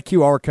scan a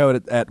QR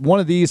code at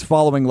one of these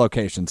following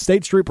locations: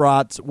 State Street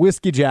Brats,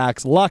 Whiskey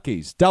Jacks,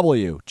 Lucky's,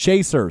 W,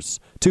 Chasers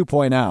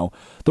 2.0,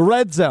 the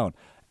Red Zone.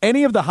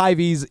 Any of the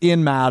Hy-Vees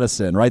in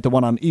Madison, right? The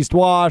one on East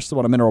Wash, the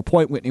one on Mineral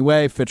Point, Whitney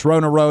Way,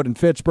 Fitzrona Road in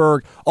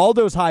Fitchburg. All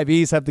those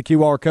Hy-Vees have the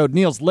QR code.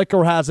 Neil's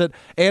Liquor has it,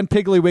 and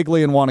Piggly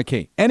Wiggly in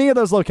Wanakee. Any of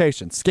those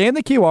locations, scan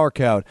the QR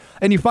code,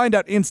 and you find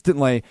out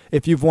instantly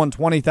if you've won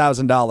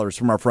 $20,000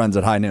 from our friends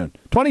at High Noon.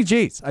 20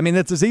 G's. I mean,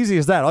 it's as easy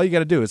as that. All you got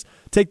to do is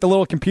take the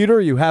little computer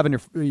you have in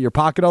your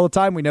pocket all the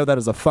time. We know that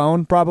as a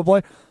phone,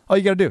 probably. All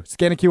you got to do,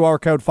 scan a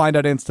QR code, find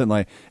out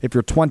instantly if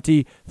you're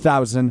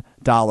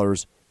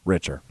 $20,000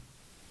 richer.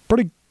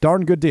 Pretty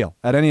darn good deal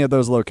at any of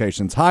those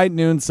locations. High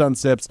Noon Sun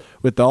Sips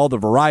with all the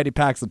variety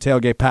packs, the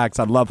tailgate packs.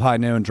 I love High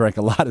Noon. Drank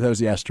a lot of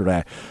those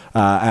yesterday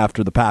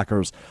after the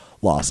Packers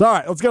loss. All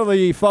right, let's go to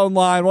the phone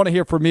line. I want to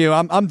hear from you.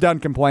 I'm done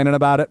complaining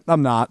about it.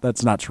 I'm not.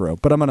 That's not true.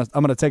 But I'm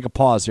gonna take a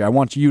pause here. I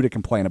want you to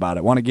complain about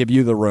it. I want to give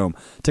you the room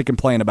to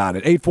complain about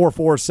it.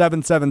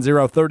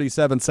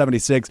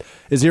 844-770-3776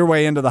 is your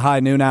way into the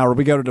High Noon Hour.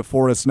 We go to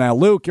DeForest now.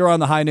 Luke, you're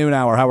on the High Noon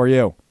Hour. How are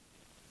you?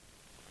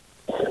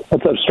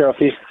 What's up,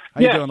 Stroufy?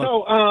 How you doing, Luke?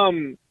 So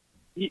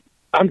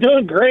I'm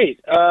doing great.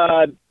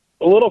 A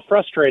little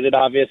frustrated,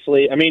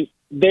 obviously. I mean,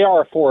 they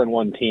are a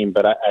 4-1 team,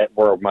 but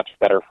we're a much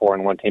better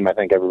 4-1 team. I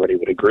think everybody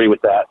would agree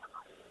with that.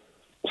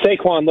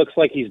 Saquon looks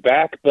like he's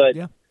back, but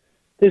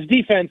his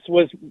defense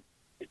was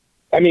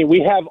 – I mean, we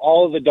have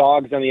all of the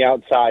dogs on the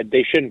outside.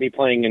 They shouldn't be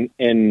playing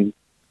in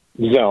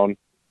zone.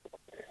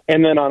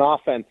 And then on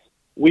offense,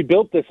 we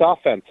built this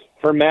offense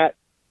for Matt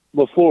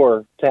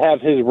LaFleur to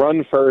have his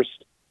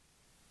run-first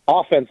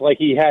offense like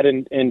he had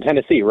in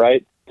Tennessee,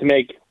 right, to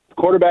make –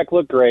 quarterback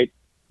looked great.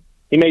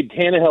 He made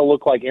Tannehill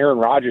look like Aaron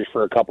Rodgers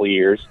for a couple of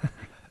years.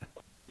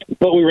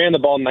 But we ran the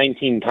ball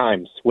 19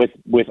 times with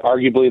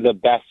arguably the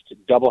best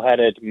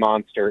double-headed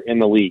monster in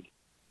the league.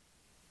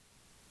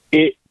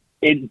 It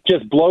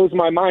just blows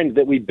my mind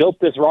that we built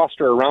this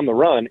roster around the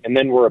run and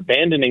then we're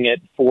abandoning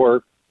it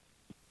for,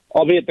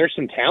 albeit there's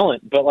some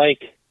talent, but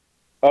like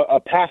a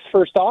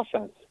pass-first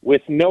offense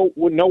with no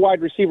wide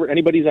receiver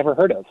anybody's ever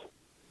heard of.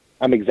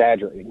 I'm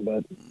exaggerating,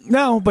 but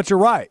no, but you're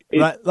right.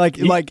 Like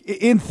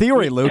in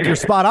theory, Luke, you're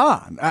spot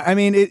on. I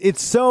mean,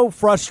 it's so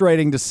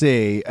frustrating to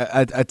see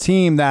a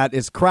team that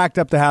is cracked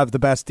up to have the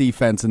best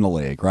defense in the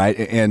league, right?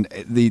 And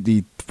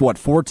the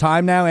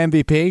 4-time now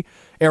MVP,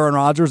 Aaron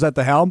Rodgers at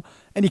the helm,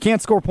 and you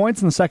can't score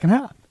points in the second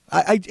half.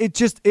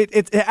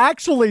 It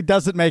actually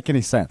doesn't make any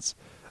sense.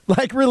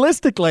 Like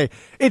realistically,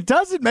 it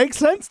doesn't make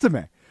sense to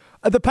me.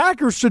 The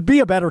Packers should be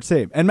a better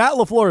team, and Matt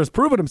LaFleur has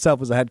proven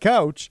himself as a head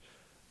coach.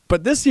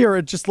 But this year,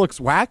 it just looks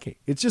wacky.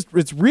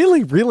 It's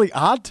really, really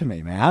odd to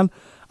me, man.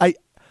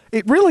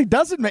 It really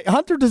doesn't make...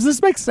 Hunter, does this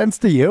make sense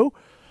to you?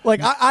 Like,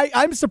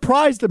 I'm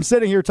surprised I'm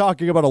sitting here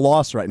talking about a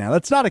loss right now.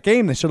 That's not a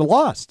game they should have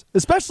lost,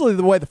 especially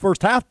the way the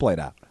first half played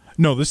out.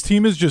 No, this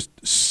team is just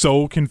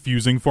so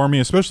confusing for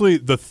me, especially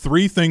the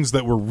three things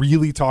that we're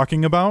really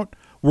talking about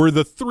were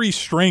the three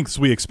strengths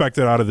we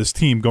expected out of this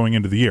team going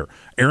into the year.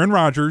 Aaron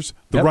Rodgers,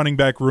 the running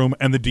back room,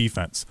 and the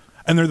defense.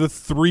 And they're the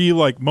three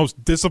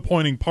most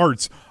disappointing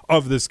parts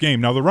of this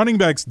game. Now the running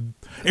backs,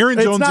 Aaron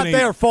Jones, it's not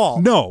their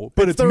fault. No,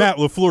 but it's Matt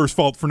LaFleur's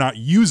fault for not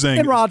using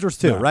and Rodgers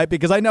too, right?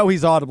 Because I know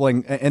he's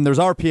audibling, and there's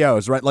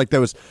RPOs, right? Like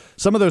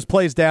some of those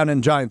plays down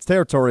in Giants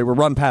territory were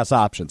run pass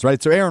options,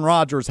 right? So Aaron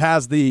Rodgers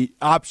has the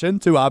option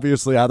to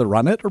obviously either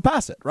run it or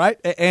pass it,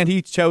 right? And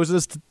he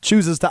chooses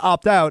to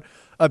opt out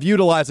of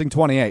utilizing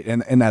 28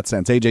 in that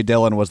sense. A.J.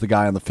 Dillon was the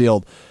guy on the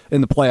field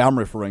in the play I'm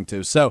referring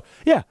to. So,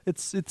 yeah,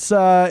 it's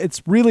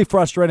really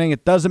frustrating.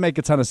 It doesn't make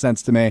a ton of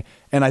sense to me,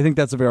 and I think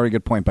that's a very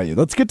good point by you.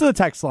 Let's get to the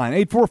text line,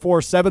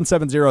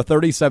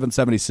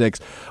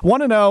 844-770-3776.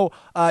 Want to know,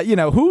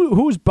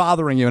 who's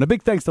bothering you? And a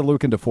big thanks to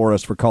Luke and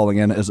DeForest for calling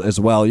in as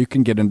well. You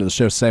can get into the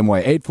show same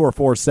way,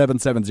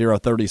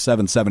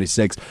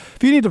 844-770-3776.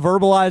 If you need to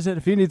verbalize it,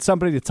 if you need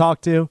somebody to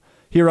talk to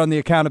here on the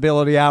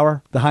Accountability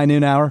Hour, the High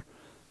Noon Hour,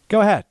 go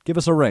ahead. Give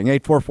us a ring,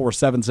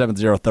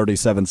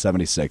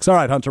 844-770-3776. All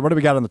right, Hunter, what do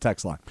we got on the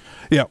text line?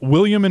 Yeah,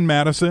 William in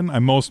Madison.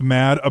 I'm most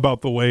mad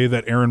about the way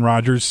that Aaron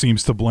Rodgers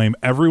seems to blame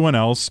everyone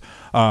else.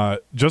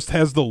 Just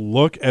has the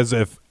look as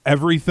if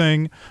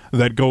everything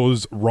that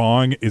goes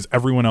wrong is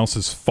everyone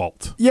else's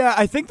fault. Yeah,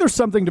 I think there's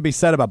something to be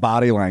said about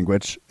body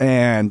language,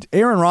 and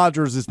Aaron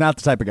Rodgers is not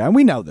the type of guy, and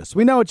we know this.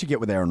 We know what you get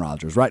with Aaron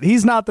Rodgers, right?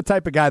 He's not the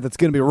type of guy that's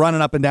going to be running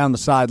up and down the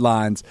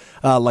sidelines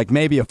like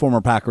maybe a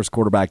former Packers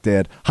quarterback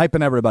did,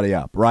 hyping everybody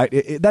up, right?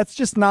 That's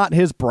just not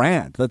his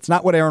brand. That's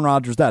not what Aaron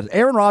Rodgers does.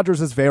 Aaron Rodgers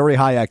has very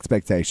high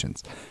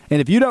expectations,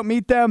 and if you don't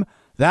meet them,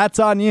 that's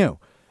on you.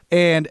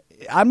 And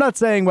I'm not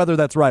saying whether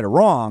that's right or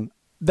wrong.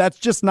 That's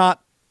just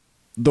not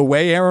the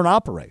way Aaron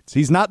operates.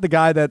 He's not the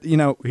guy that,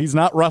 he's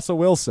not Russell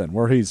Wilson,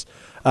 where he's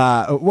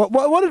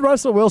what did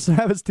Russell Wilson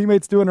have his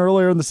teammates doing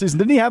earlier in the season?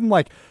 Didn't he have him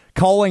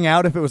calling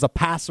out if it was a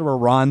pass or a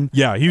run?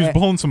 Yeah, he was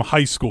pulling some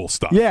high school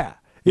stuff. Yeah,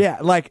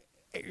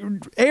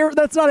 Aaron,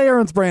 that's not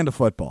Aaron's brand of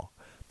football.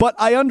 But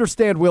I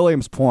understand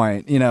Williams'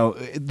 point.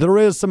 There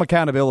is some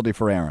accountability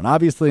for Aaron.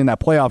 Obviously, in that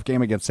playoff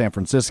game against San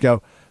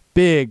Francisco,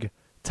 big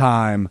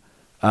time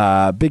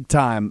L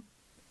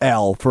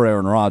for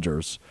Aaron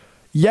Rodgers.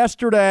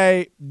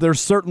 Yesterday, there's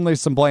certainly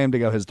some blame to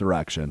go his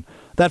direction.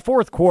 That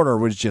fourth quarter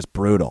was just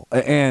brutal.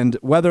 And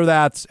whether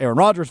that's Aaron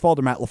Rodgers' fault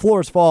or Matt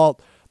LaFleur's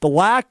fault, the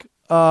lack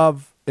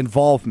of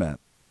involvement,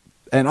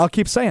 and I'll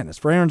keep saying this,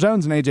 for Aaron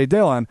Jones and A.J.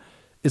 Dillon,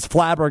 is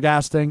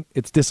flabbergasting.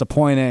 It's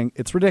disappointing.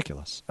 It's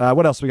ridiculous.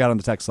 What else we got on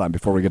the text line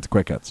before we get to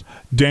quick hits?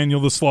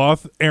 Daniel the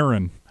Sloth,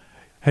 Aaron.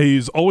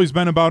 He's always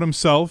been about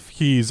himself.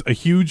 He's a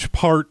huge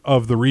part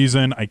of the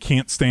reason I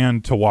can't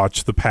stand to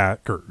watch the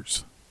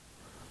Packers.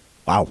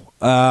 Wow.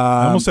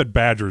 I almost said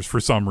Badgers for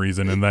some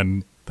reason, and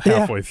then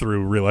halfway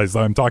through realized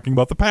I'm talking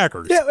about the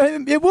Packers.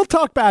 Yeah, we'll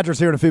talk Badgers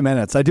here in a few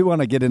minutes. I do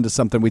want to get into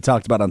something we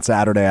talked about on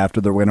Saturday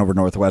after their win over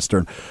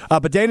Northwestern.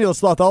 But Daniel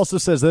Sloth also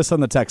says this on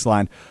the text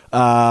line.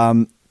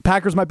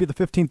 Packers might be the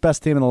 15th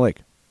best team in the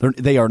league.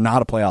 They are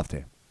not a playoff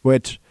team,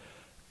 which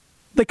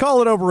they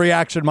call it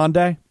overreaction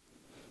Monday.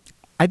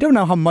 I don't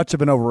know how much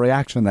of an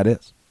overreaction that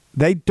is.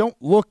 They don't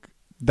look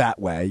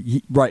that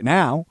way right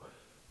now.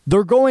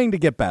 They're going to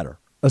get better.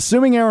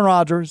 Assuming Aaron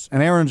Rodgers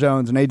and Aaron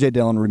Jones and A.J.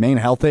 Dillon remain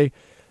healthy,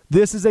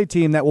 this is a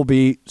team that will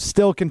be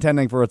still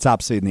contending for a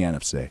top seed in the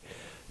NFC.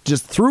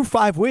 Just through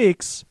 5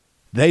 weeks,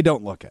 they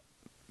don't look it.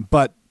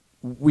 But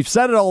we've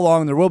said it all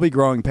along, there will be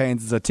growing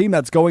pains. It's a team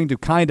that's going to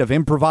kind of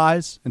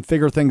improvise and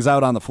figure things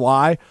out on the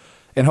fly.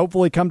 And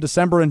hopefully come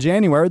December and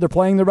January, they're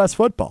playing their best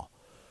football.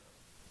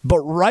 But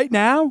right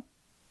now,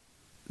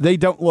 they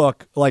don't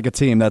look like a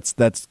team that's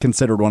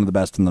considered one of the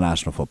best in the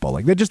National Football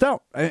League. They just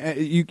don't.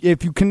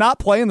 If you cannot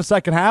play in the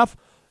second half,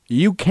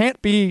 you can't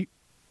be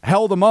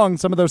held among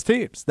some of those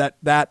teams that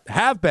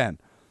have been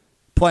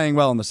playing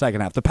well in the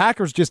second half. The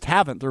Packers just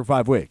haven't through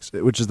 5 weeks,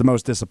 which is the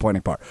most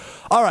disappointing part.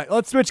 All right,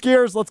 let's switch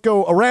gears. Let's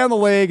go around the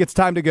league. It's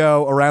time to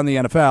go around the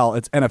NFL.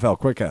 It's NFL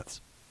Quick Hits.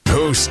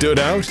 Who stood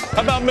out?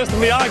 How about Mr.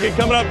 Miyagi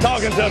coming up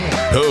talking to me?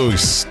 Who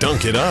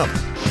stunk it up?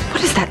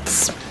 What is that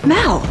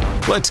smell?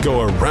 Let's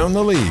go around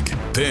the league.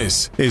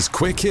 This is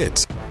Quick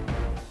Hits.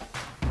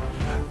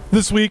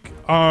 This week,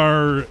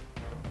 our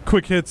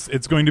Quick Hits,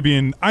 it's going to be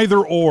an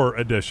either-or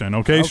edition.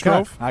 Okay,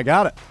 Strouf? I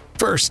got it.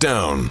 First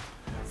down.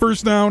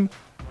 First down.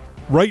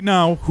 Right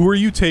now, who are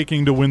you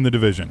taking to win the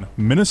division?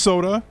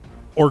 Minnesota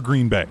or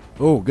Green Bay?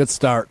 Oh, good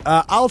start.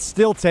 I'll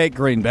still take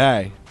Green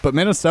Bay, but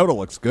Minnesota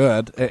looks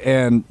good.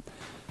 And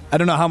I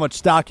don't know how much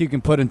stock you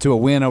can put into a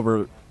win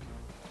over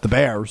the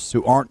Bears,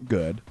 who aren't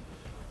good.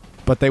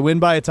 But they win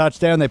by a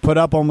touchdown. They put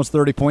up almost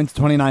 30 points,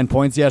 29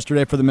 points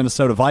yesterday for the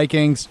Minnesota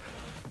Vikings.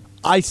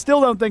 I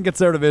still don't think it's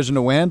their division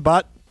to win,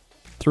 but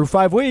through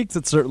 5 weeks,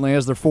 it certainly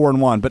is. They're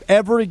 4-1. But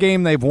every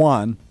game they've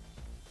won,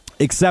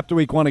 except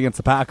week 1 against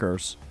the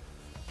Packers,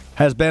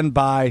 has been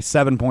by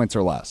 7 points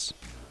or less.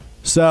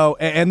 So,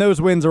 and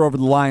those wins are over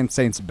the Lions,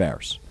 Saints, and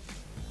Bears.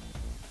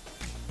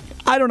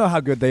 I don't know how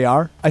good they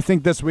are. I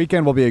think this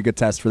weekend will be a good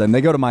test for them.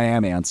 They go to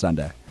Miami on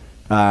Sunday.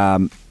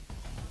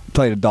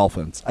 Play the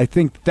Dolphins. I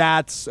think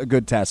that's a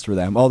good test for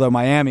them, although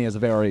Miami is a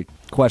very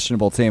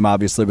questionable team,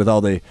 obviously, with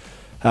all the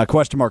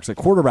question marks at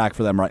quarterback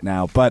for them right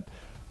now. But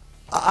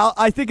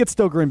I think it's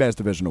still Green Bay's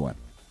division to win.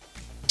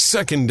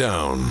 Second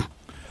down.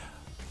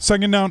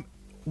 Second down,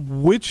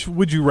 which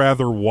would you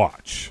rather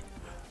watch?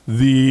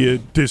 The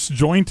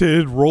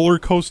disjointed roller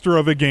coaster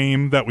of a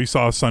game that we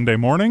saw Sunday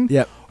morning?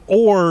 Yep.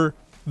 Or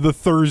the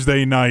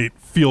Thursday night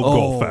field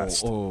goal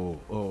fest?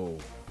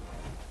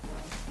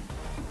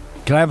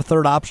 Can I have a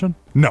third option?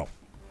 No.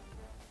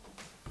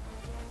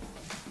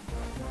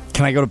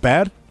 Can I go to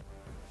bed?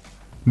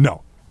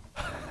 No.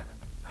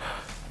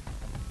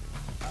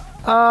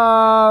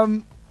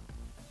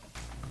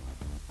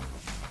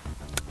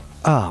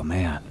 Oh,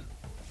 man.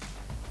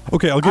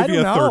 Okay, I'll give you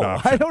a third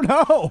option. I don't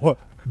know.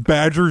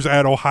 Badgers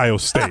at Ohio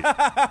State.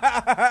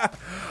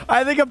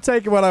 I think I'm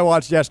taking what I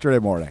watched yesterday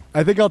morning.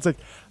 I think I'll take...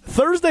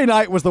 Thursday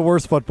night was the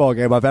worst football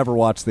game I've ever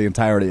watched the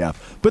entirety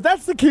of. But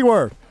that's the key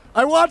word.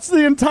 I watched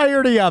the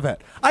entirety of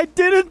it. I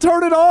didn't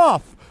turn it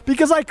off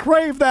because I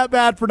crave that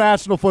bad for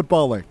National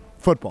Football League.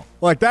 Football.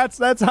 Like,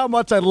 that's how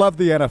much I love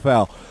the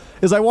NFL.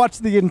 Is I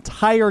watched the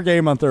entire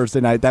game on Thursday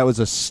night. That was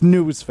a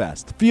snooze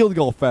fest. Field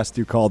goal fest,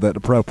 you called it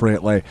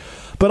appropriately.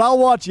 But I'll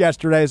watch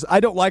yesterday's. I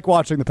don't like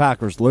watching the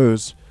Packers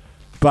lose.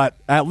 But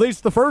at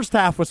least the first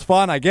half was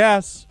fun, I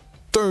guess.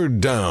 Third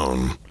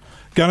down.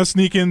 Gotta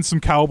sneak in some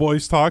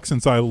Cowboys talk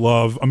since I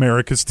love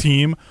America's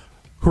team.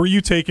 Who are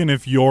you taking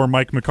if you're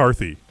Mike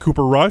McCarthy?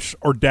 Cooper Rush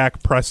or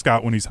Dak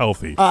Prescott when he's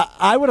healthy?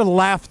 I would have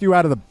laughed you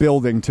out of the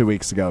building 2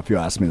 weeks ago if you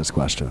asked me this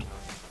question.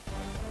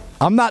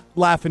 I'm not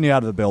laughing you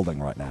out of the building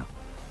right now.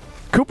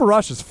 Cooper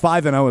Rush is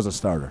 5-0 as a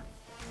starter.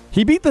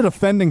 He beat the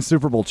defending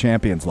Super Bowl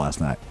champions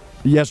last night.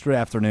 Yesterday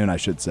afternoon, I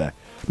should say.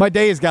 My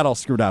days got all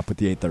screwed up with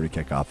the 8:30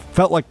 kickoff.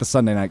 Felt like the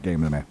Sunday night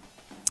game to me.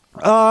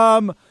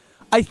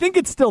 I think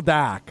it's still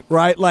Dak,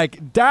 right?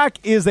 Like, Dak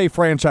is a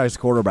franchise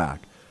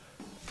quarterback.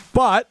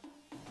 But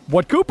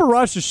what Cooper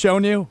Rush has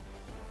shown you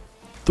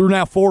through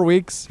now 4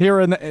 weeks here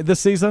in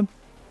this season,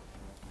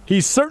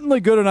 he's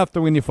certainly good enough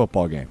to win you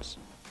football games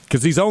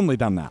because he's only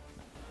done that.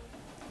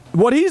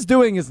 What he's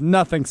doing is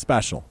nothing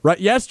special, right?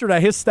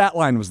 Yesterday, his stat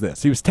line was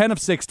this. He was 10 of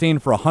 16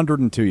 for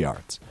 102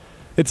 yards.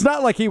 It's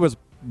not like he was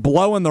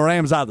blowing the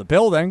Rams out of the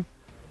building,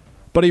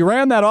 but he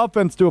ran that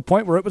offense to a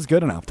point where it was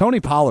good enough. Tony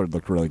Pollard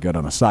looked really good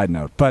on a side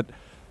note, but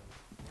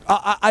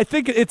I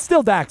think it's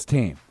still Dak's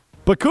team.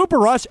 But Cooper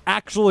Rush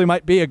actually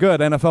might be a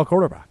good NFL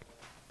quarterback.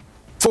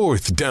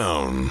 Fourth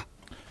down.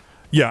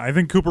 Yeah, I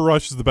think Cooper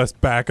Rush is the best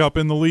backup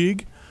in the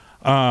league.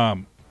 But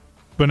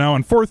now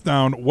on fourth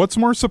down, what's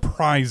more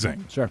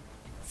surprising? Sure.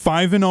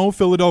 5-0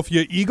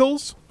 Philadelphia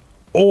Eagles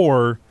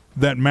or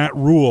that Matt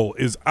Rule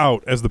is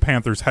out as the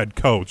Panthers head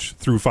coach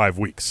through 5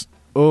 weeks?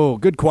 Oh,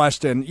 good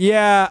question.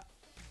 Yeah,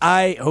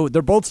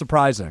 they're both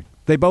surprising.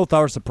 They both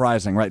are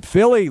surprising, right?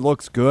 Philly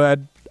looks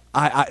good.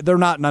 They're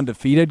not an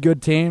undefeated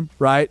good team,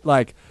 right?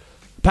 Like,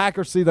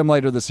 Packers see them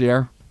later this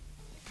year.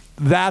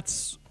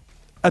 That's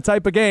a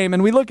type of game.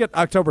 And we look at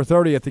October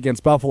 30th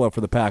against Buffalo for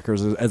the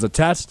Packers as a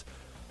test.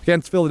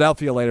 Against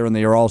Philadelphia later in the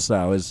year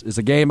also is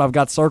a game I've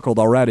got circled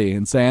already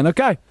and saying,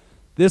 okay,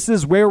 this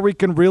is where we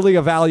can really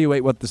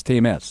evaluate what this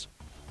team is.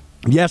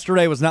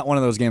 Yesterday was not one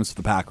of those games for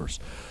the Packers.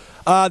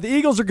 The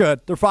Eagles are good.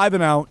 They're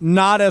 5-0.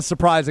 Not as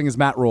surprising as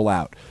Matt Rule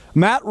out.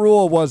 Matt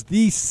Rule was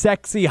the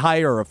sexy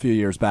hire a few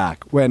years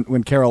back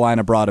when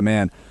Carolina brought him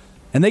in.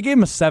 And they gave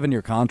him a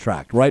 7-year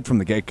contract right from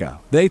the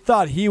get-go. They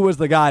thought he was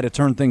the guy to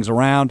turn things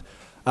around.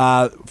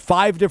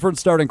 5 different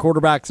starting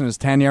quarterbacks in his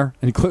tenure,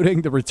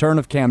 including the return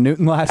of Cam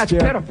Newton last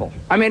year. That's pitiful.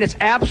 I mean, it's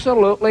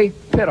absolutely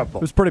pitiful.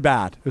 It was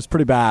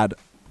pretty bad.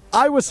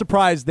 I was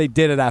surprised they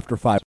did it after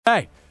 5.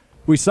 Hey,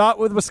 we saw it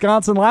with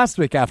Wisconsin last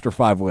week after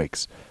 5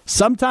 weeks.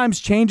 Sometimes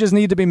changes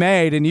need to be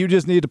made, and you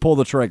just need to pull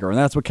the trigger, and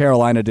that's what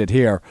Carolina did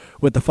here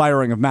with the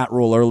firing of Matt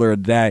Rule earlier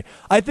today.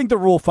 I think the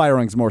Rule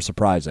firing is more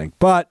surprising,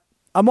 but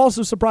I'm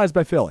also surprised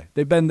by Philly.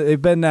 They've been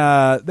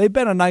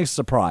a nice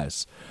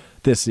surprise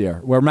this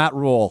year, where Matt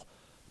Rule,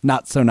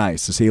 not so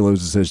nice as he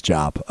loses his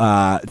job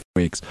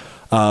weeks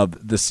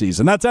of the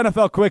season. That's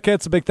NFL Quick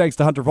Hits. A big thanks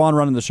to Hunter Vaughn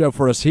running the show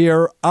for us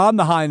here on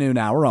the High Noon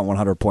Hour on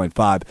 100.5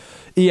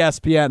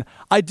 ESPN.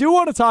 I do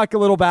want to talk a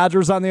little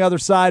Badgers on the other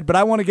side, but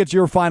I want to get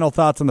your final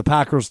thoughts on the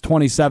Packers'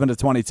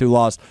 27-22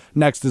 loss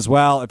next as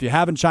well. If you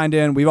haven't chimed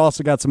in, we've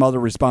also got some other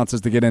responses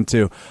to get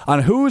into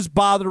on who's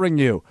bothering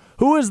you.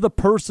 Who is the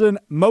person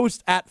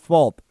most at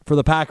fault for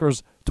the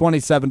Packers'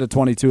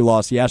 27-22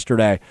 loss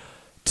yesterday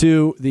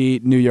to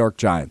the New York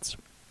Giants?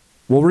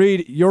 We'll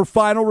read your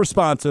final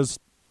responses.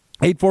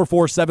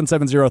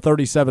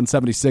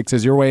 844-770-3776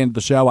 is your way into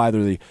the show,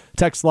 either the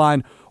text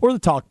line or the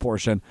talk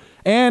portion.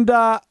 And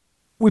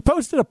we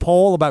posted a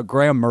poll about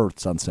Graham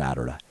Mertz on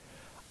Saturday.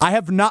 I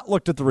have not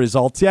looked at the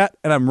results yet,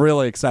 and I'm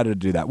really excited to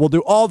do that. We'll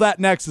do all that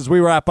next as we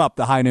wrap up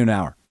the High Noon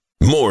Hour.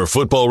 More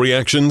football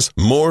reactions,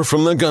 more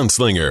from the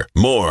Gunslinger,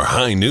 more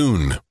High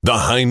Noon. The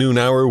High Noon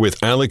Hour with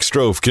Alex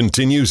Strouf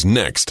continues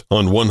next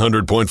on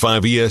 100.5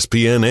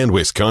 ESPN and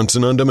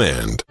Wisconsin On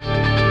Demand.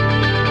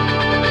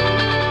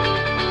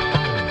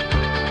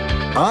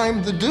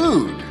 I'm the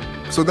dude,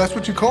 so that's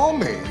what you call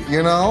me,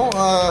 you know?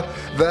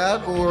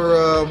 That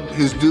or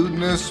his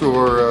dudeness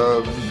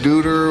or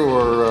duder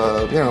or,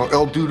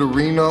 El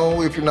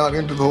Duderino if you're not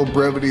into the whole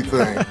brevity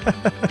thing.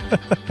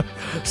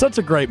 Such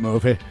a great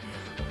movie.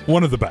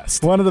 One of the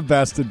best. One of the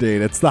best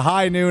indeed. It's the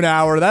High Noon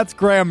Hour. That's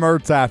Graham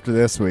Mertz after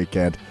this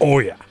weekend. Oh,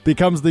 yeah.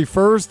 Becomes the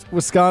first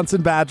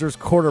Wisconsin Badgers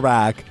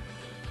quarterback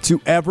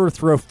to ever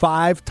throw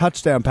 5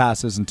 touchdown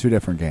passes in 2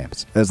 different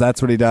games, as that's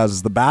what he does.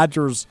 As the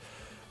Badgers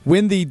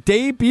win the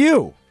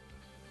debut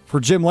for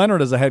Jim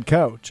Leonard as a head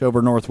coach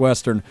over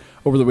Northwestern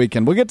over the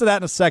weekend. We'll get to that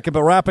in a second,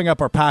 but wrapping up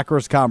our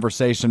Packers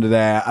conversation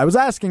today, I was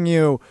asking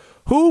you,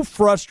 who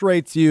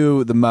frustrates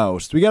you the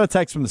most? We got a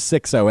text from the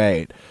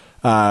 608.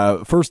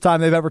 First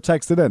time they've ever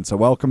texted in, so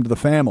welcome to the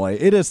family.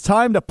 It is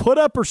time to put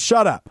up or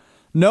shut up.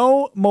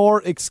 No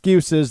more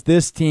excuses.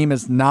 This team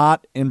is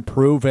not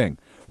improving.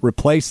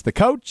 Replace the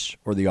coach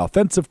or the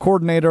offensive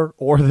coordinator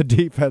or the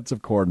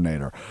defensive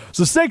coordinator.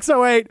 So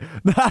 608,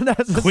 not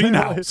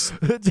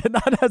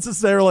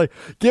necessarily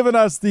giving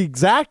us the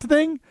exact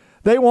thing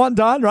they want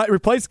done, right?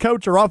 Replace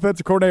coach or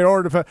offensive coordinator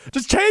or defense.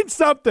 Just change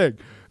something.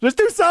 Just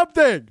do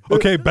something.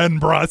 Okay, Ben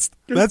Brust.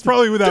 That's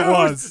probably who that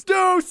was.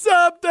 Do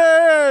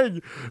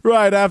something.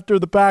 Right after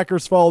the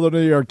Packers fall to the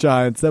New York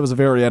Giants. That was a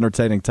very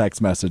entertaining text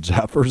message.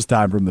 First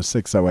time from the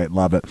 608.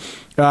 Love it.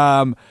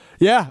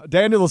 Yeah,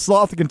 Daniel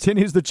Sloth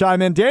continues to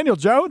chime in. Daniel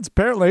Jones,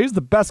 apparently he's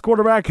the best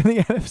quarterback in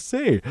the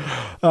NFC.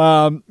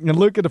 And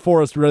Luca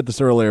DeForest read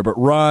this earlier, but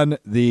run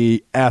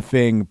the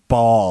effing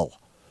ball.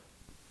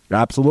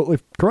 Absolutely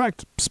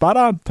correct. Spot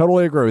on.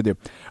 Totally agree with you.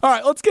 All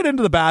right, let's get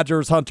into the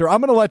Badgers, Hunter. I'm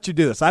going to let you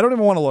do this. I don't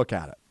even want to look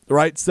at it,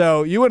 right?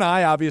 So you and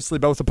I, obviously,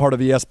 both a part of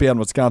ESPN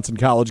Wisconsin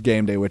College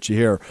Game Day, which you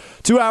hear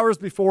 2 hours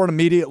before and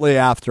immediately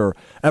after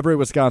every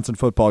Wisconsin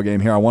football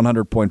game here on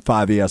 100.5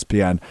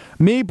 ESPN.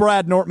 Me,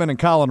 Brad Nortman, and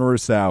Colin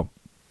Russo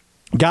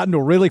got into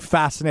a really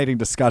fascinating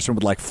discussion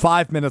with like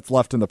 5 minutes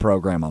left in the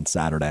program on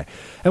Saturday.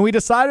 And we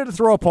decided to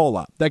throw a poll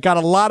up that got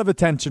a lot of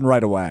attention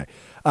right away.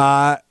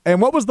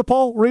 And what was the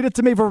poll? Read it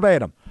to me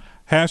verbatim.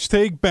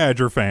 Hashtag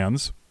Badger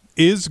fans.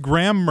 Is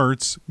Graham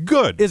Mertz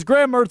good? Is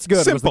Graham Mertz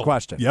good? Simple. Was the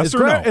question. Yes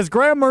or no? Is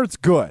Graham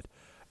Mertz good?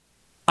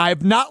 I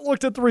have not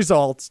looked at the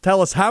results.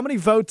 Tell us how many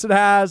votes it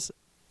has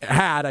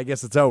had. I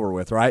guess it's over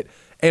with, right?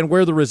 And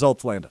where the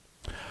results landed.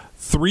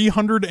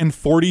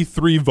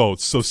 343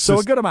 votes. So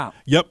a good amount.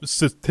 Yep.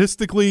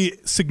 Statistically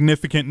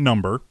significant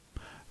number.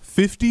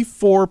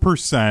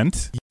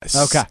 54%. Yes.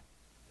 Okay.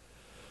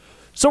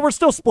 So we're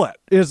still split,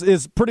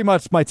 is pretty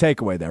much my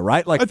takeaway there,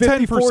 right? Like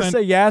 54 10%.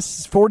 say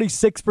yes,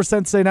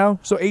 46% say no,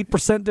 so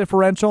 8%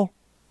 differential?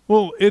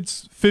 Well,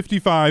 it's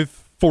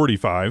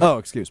 55-45. Oh,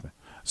 excuse me.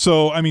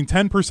 So, I mean,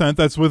 10%,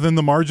 that's within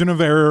the margin of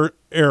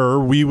error.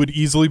 We would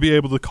easily be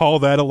able to call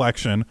that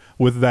election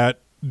with that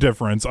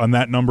difference on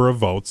that number of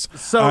votes.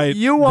 So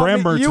you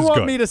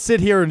want me to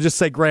sit here and just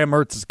say Graham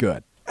Mertz is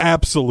good?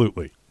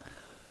 Absolutely.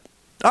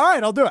 All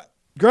right, I'll do it.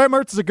 Graham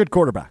Mertz is a good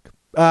quarterback.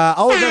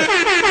 I'll admit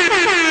it.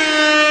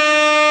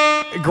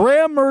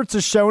 Graham Mertz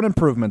has shown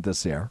improvement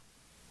this year,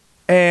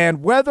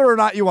 and whether or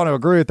not you want to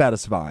agree with that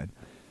is fine.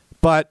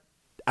 But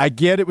I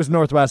get it was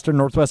Northwestern.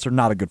 Northwestern,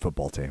 not a good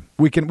football team.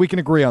 We can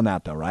agree on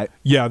that, though, right?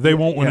 Yeah, they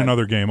won't win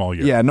another game all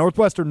year. Yeah,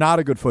 Northwestern, not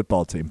a good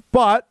football team.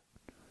 But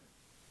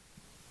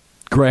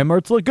Graham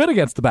Mertz looked good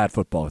against the bad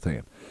football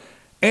team.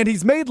 And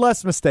he's made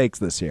less mistakes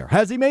this year.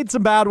 Has he made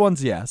some bad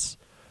ones? Yes.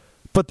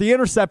 But the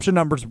interception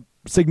number's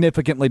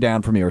significantly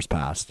down from years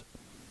past.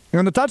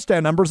 And the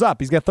touchdown number's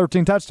up. He's got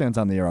 13 touchdowns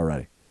on the year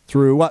already.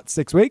 Through,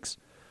 6 weeks?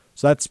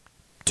 So that's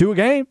 2 a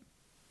game.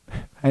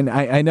 And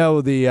I know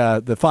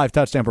the 5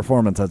 touchdown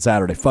performance on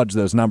Saturday fudged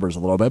those numbers a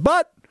little bit,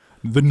 but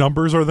the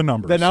numbers are the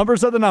numbers. The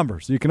numbers are the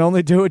numbers. You can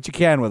only do what you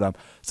can with them.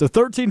 So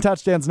 13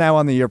 touchdowns now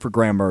on the year for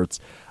Graham Mertz.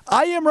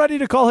 I am ready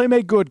to call him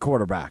a good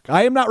quarterback.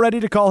 I am not ready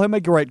to call him a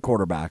great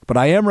quarterback, but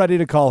I am ready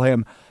to call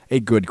him a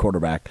good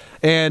quarterback.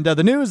 And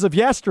the news of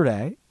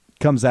yesterday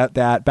comes out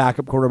that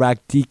backup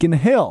quarterback Deacon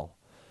Hill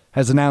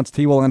has announced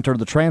he will enter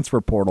the transfer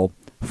portal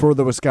for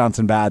the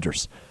Wisconsin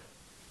Badgers.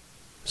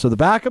 So the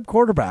backup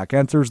quarterback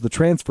enters the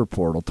transfer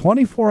portal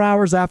 24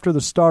 hours after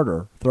the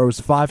starter throws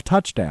 5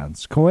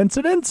 touchdowns.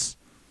 Coincidence?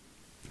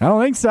 I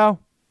don't think so.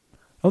 I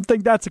don't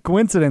think that's a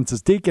coincidence.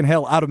 As Deacon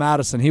Hill out of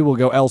Madison, he will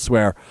go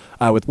elsewhere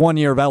with 1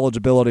 year of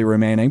eligibility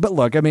remaining. But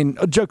look, I mean,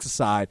 jokes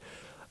aside,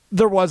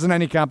 there wasn't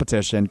any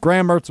competition.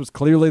 Graham Mertz was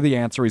clearly the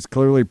answer. He's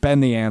clearly been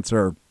the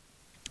answer.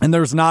 And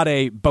there's not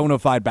a bona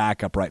fide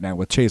backup right now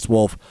with Chase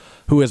Wolf,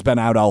 who has been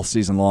out all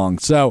season long.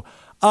 So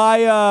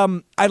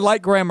I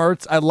like Graham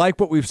Mertz. I like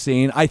what we've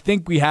seen. I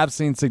think we have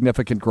seen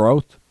significant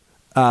growth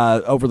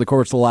over the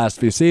course of the last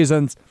few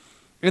seasons.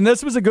 And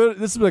this was a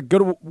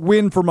good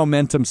win for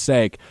momentum's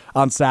sake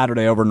on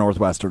Saturday over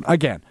Northwestern.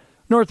 Again,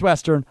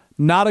 Northwestern,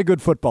 not a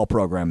good football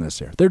program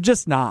this year. They're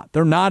just not.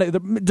 They're not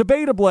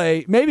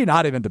debatably, maybe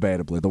not even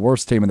debatably, the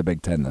worst team in the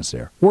Big Ten this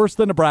year. Worse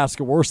than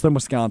Nebraska, worse than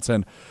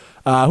Wisconsin.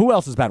 Who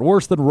else is bad?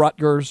 Worse than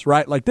Rutgers,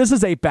 right? Like, this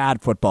is a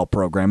bad football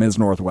program, is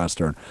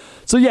Northwestern.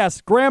 So,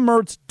 yes, Graham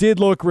Mertz did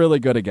look really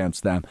good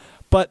against them.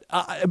 But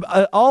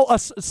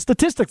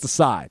statistics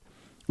aside,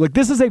 look,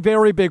 this is a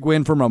very big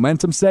win for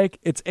momentum's sake.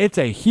 It's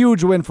a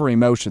huge win for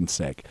emotion's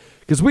sake.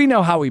 Because we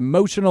know how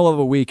emotional of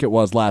a week it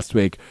was last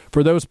week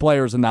for those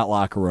players in that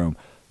locker room,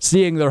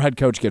 seeing their head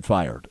coach get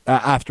fired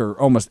after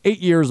almost 8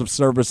 years of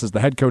service as the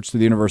head coach to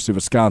the University of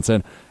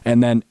Wisconsin,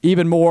 and then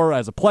even more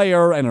as a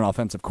player and an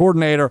offensive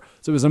coordinator.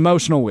 So it was an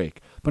emotional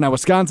week. But now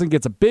Wisconsin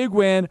gets a big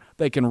win.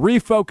 They can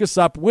refocus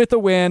up with a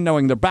win,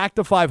 knowing they're back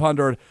to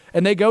 500,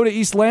 and they go to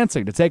East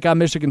Lansing to take on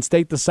Michigan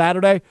State this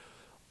Saturday.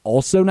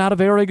 also not a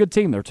very good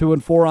team. They're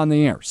 2-4 on the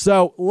year.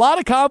 So a lot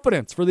of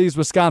confidence for these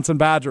Wisconsin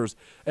Badgers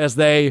as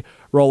they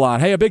roll on.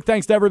 Hey, a big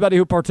thanks to everybody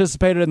who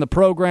participated in the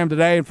program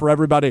today and for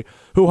everybody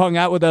who hung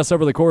out with us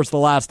over the course of the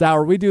last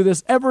hour. We do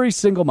this every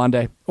single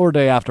Monday or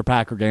day after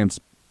Packer games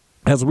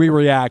as we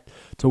react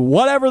to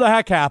whatever the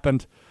heck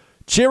happened.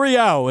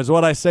 Cheerio is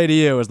what I say to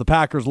you as the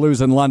Packers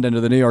lose in London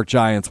to the New York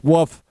Giants.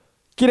 Woof.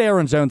 Get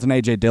Aaron Jones and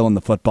A.J. Dillon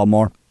the football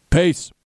more. Peace.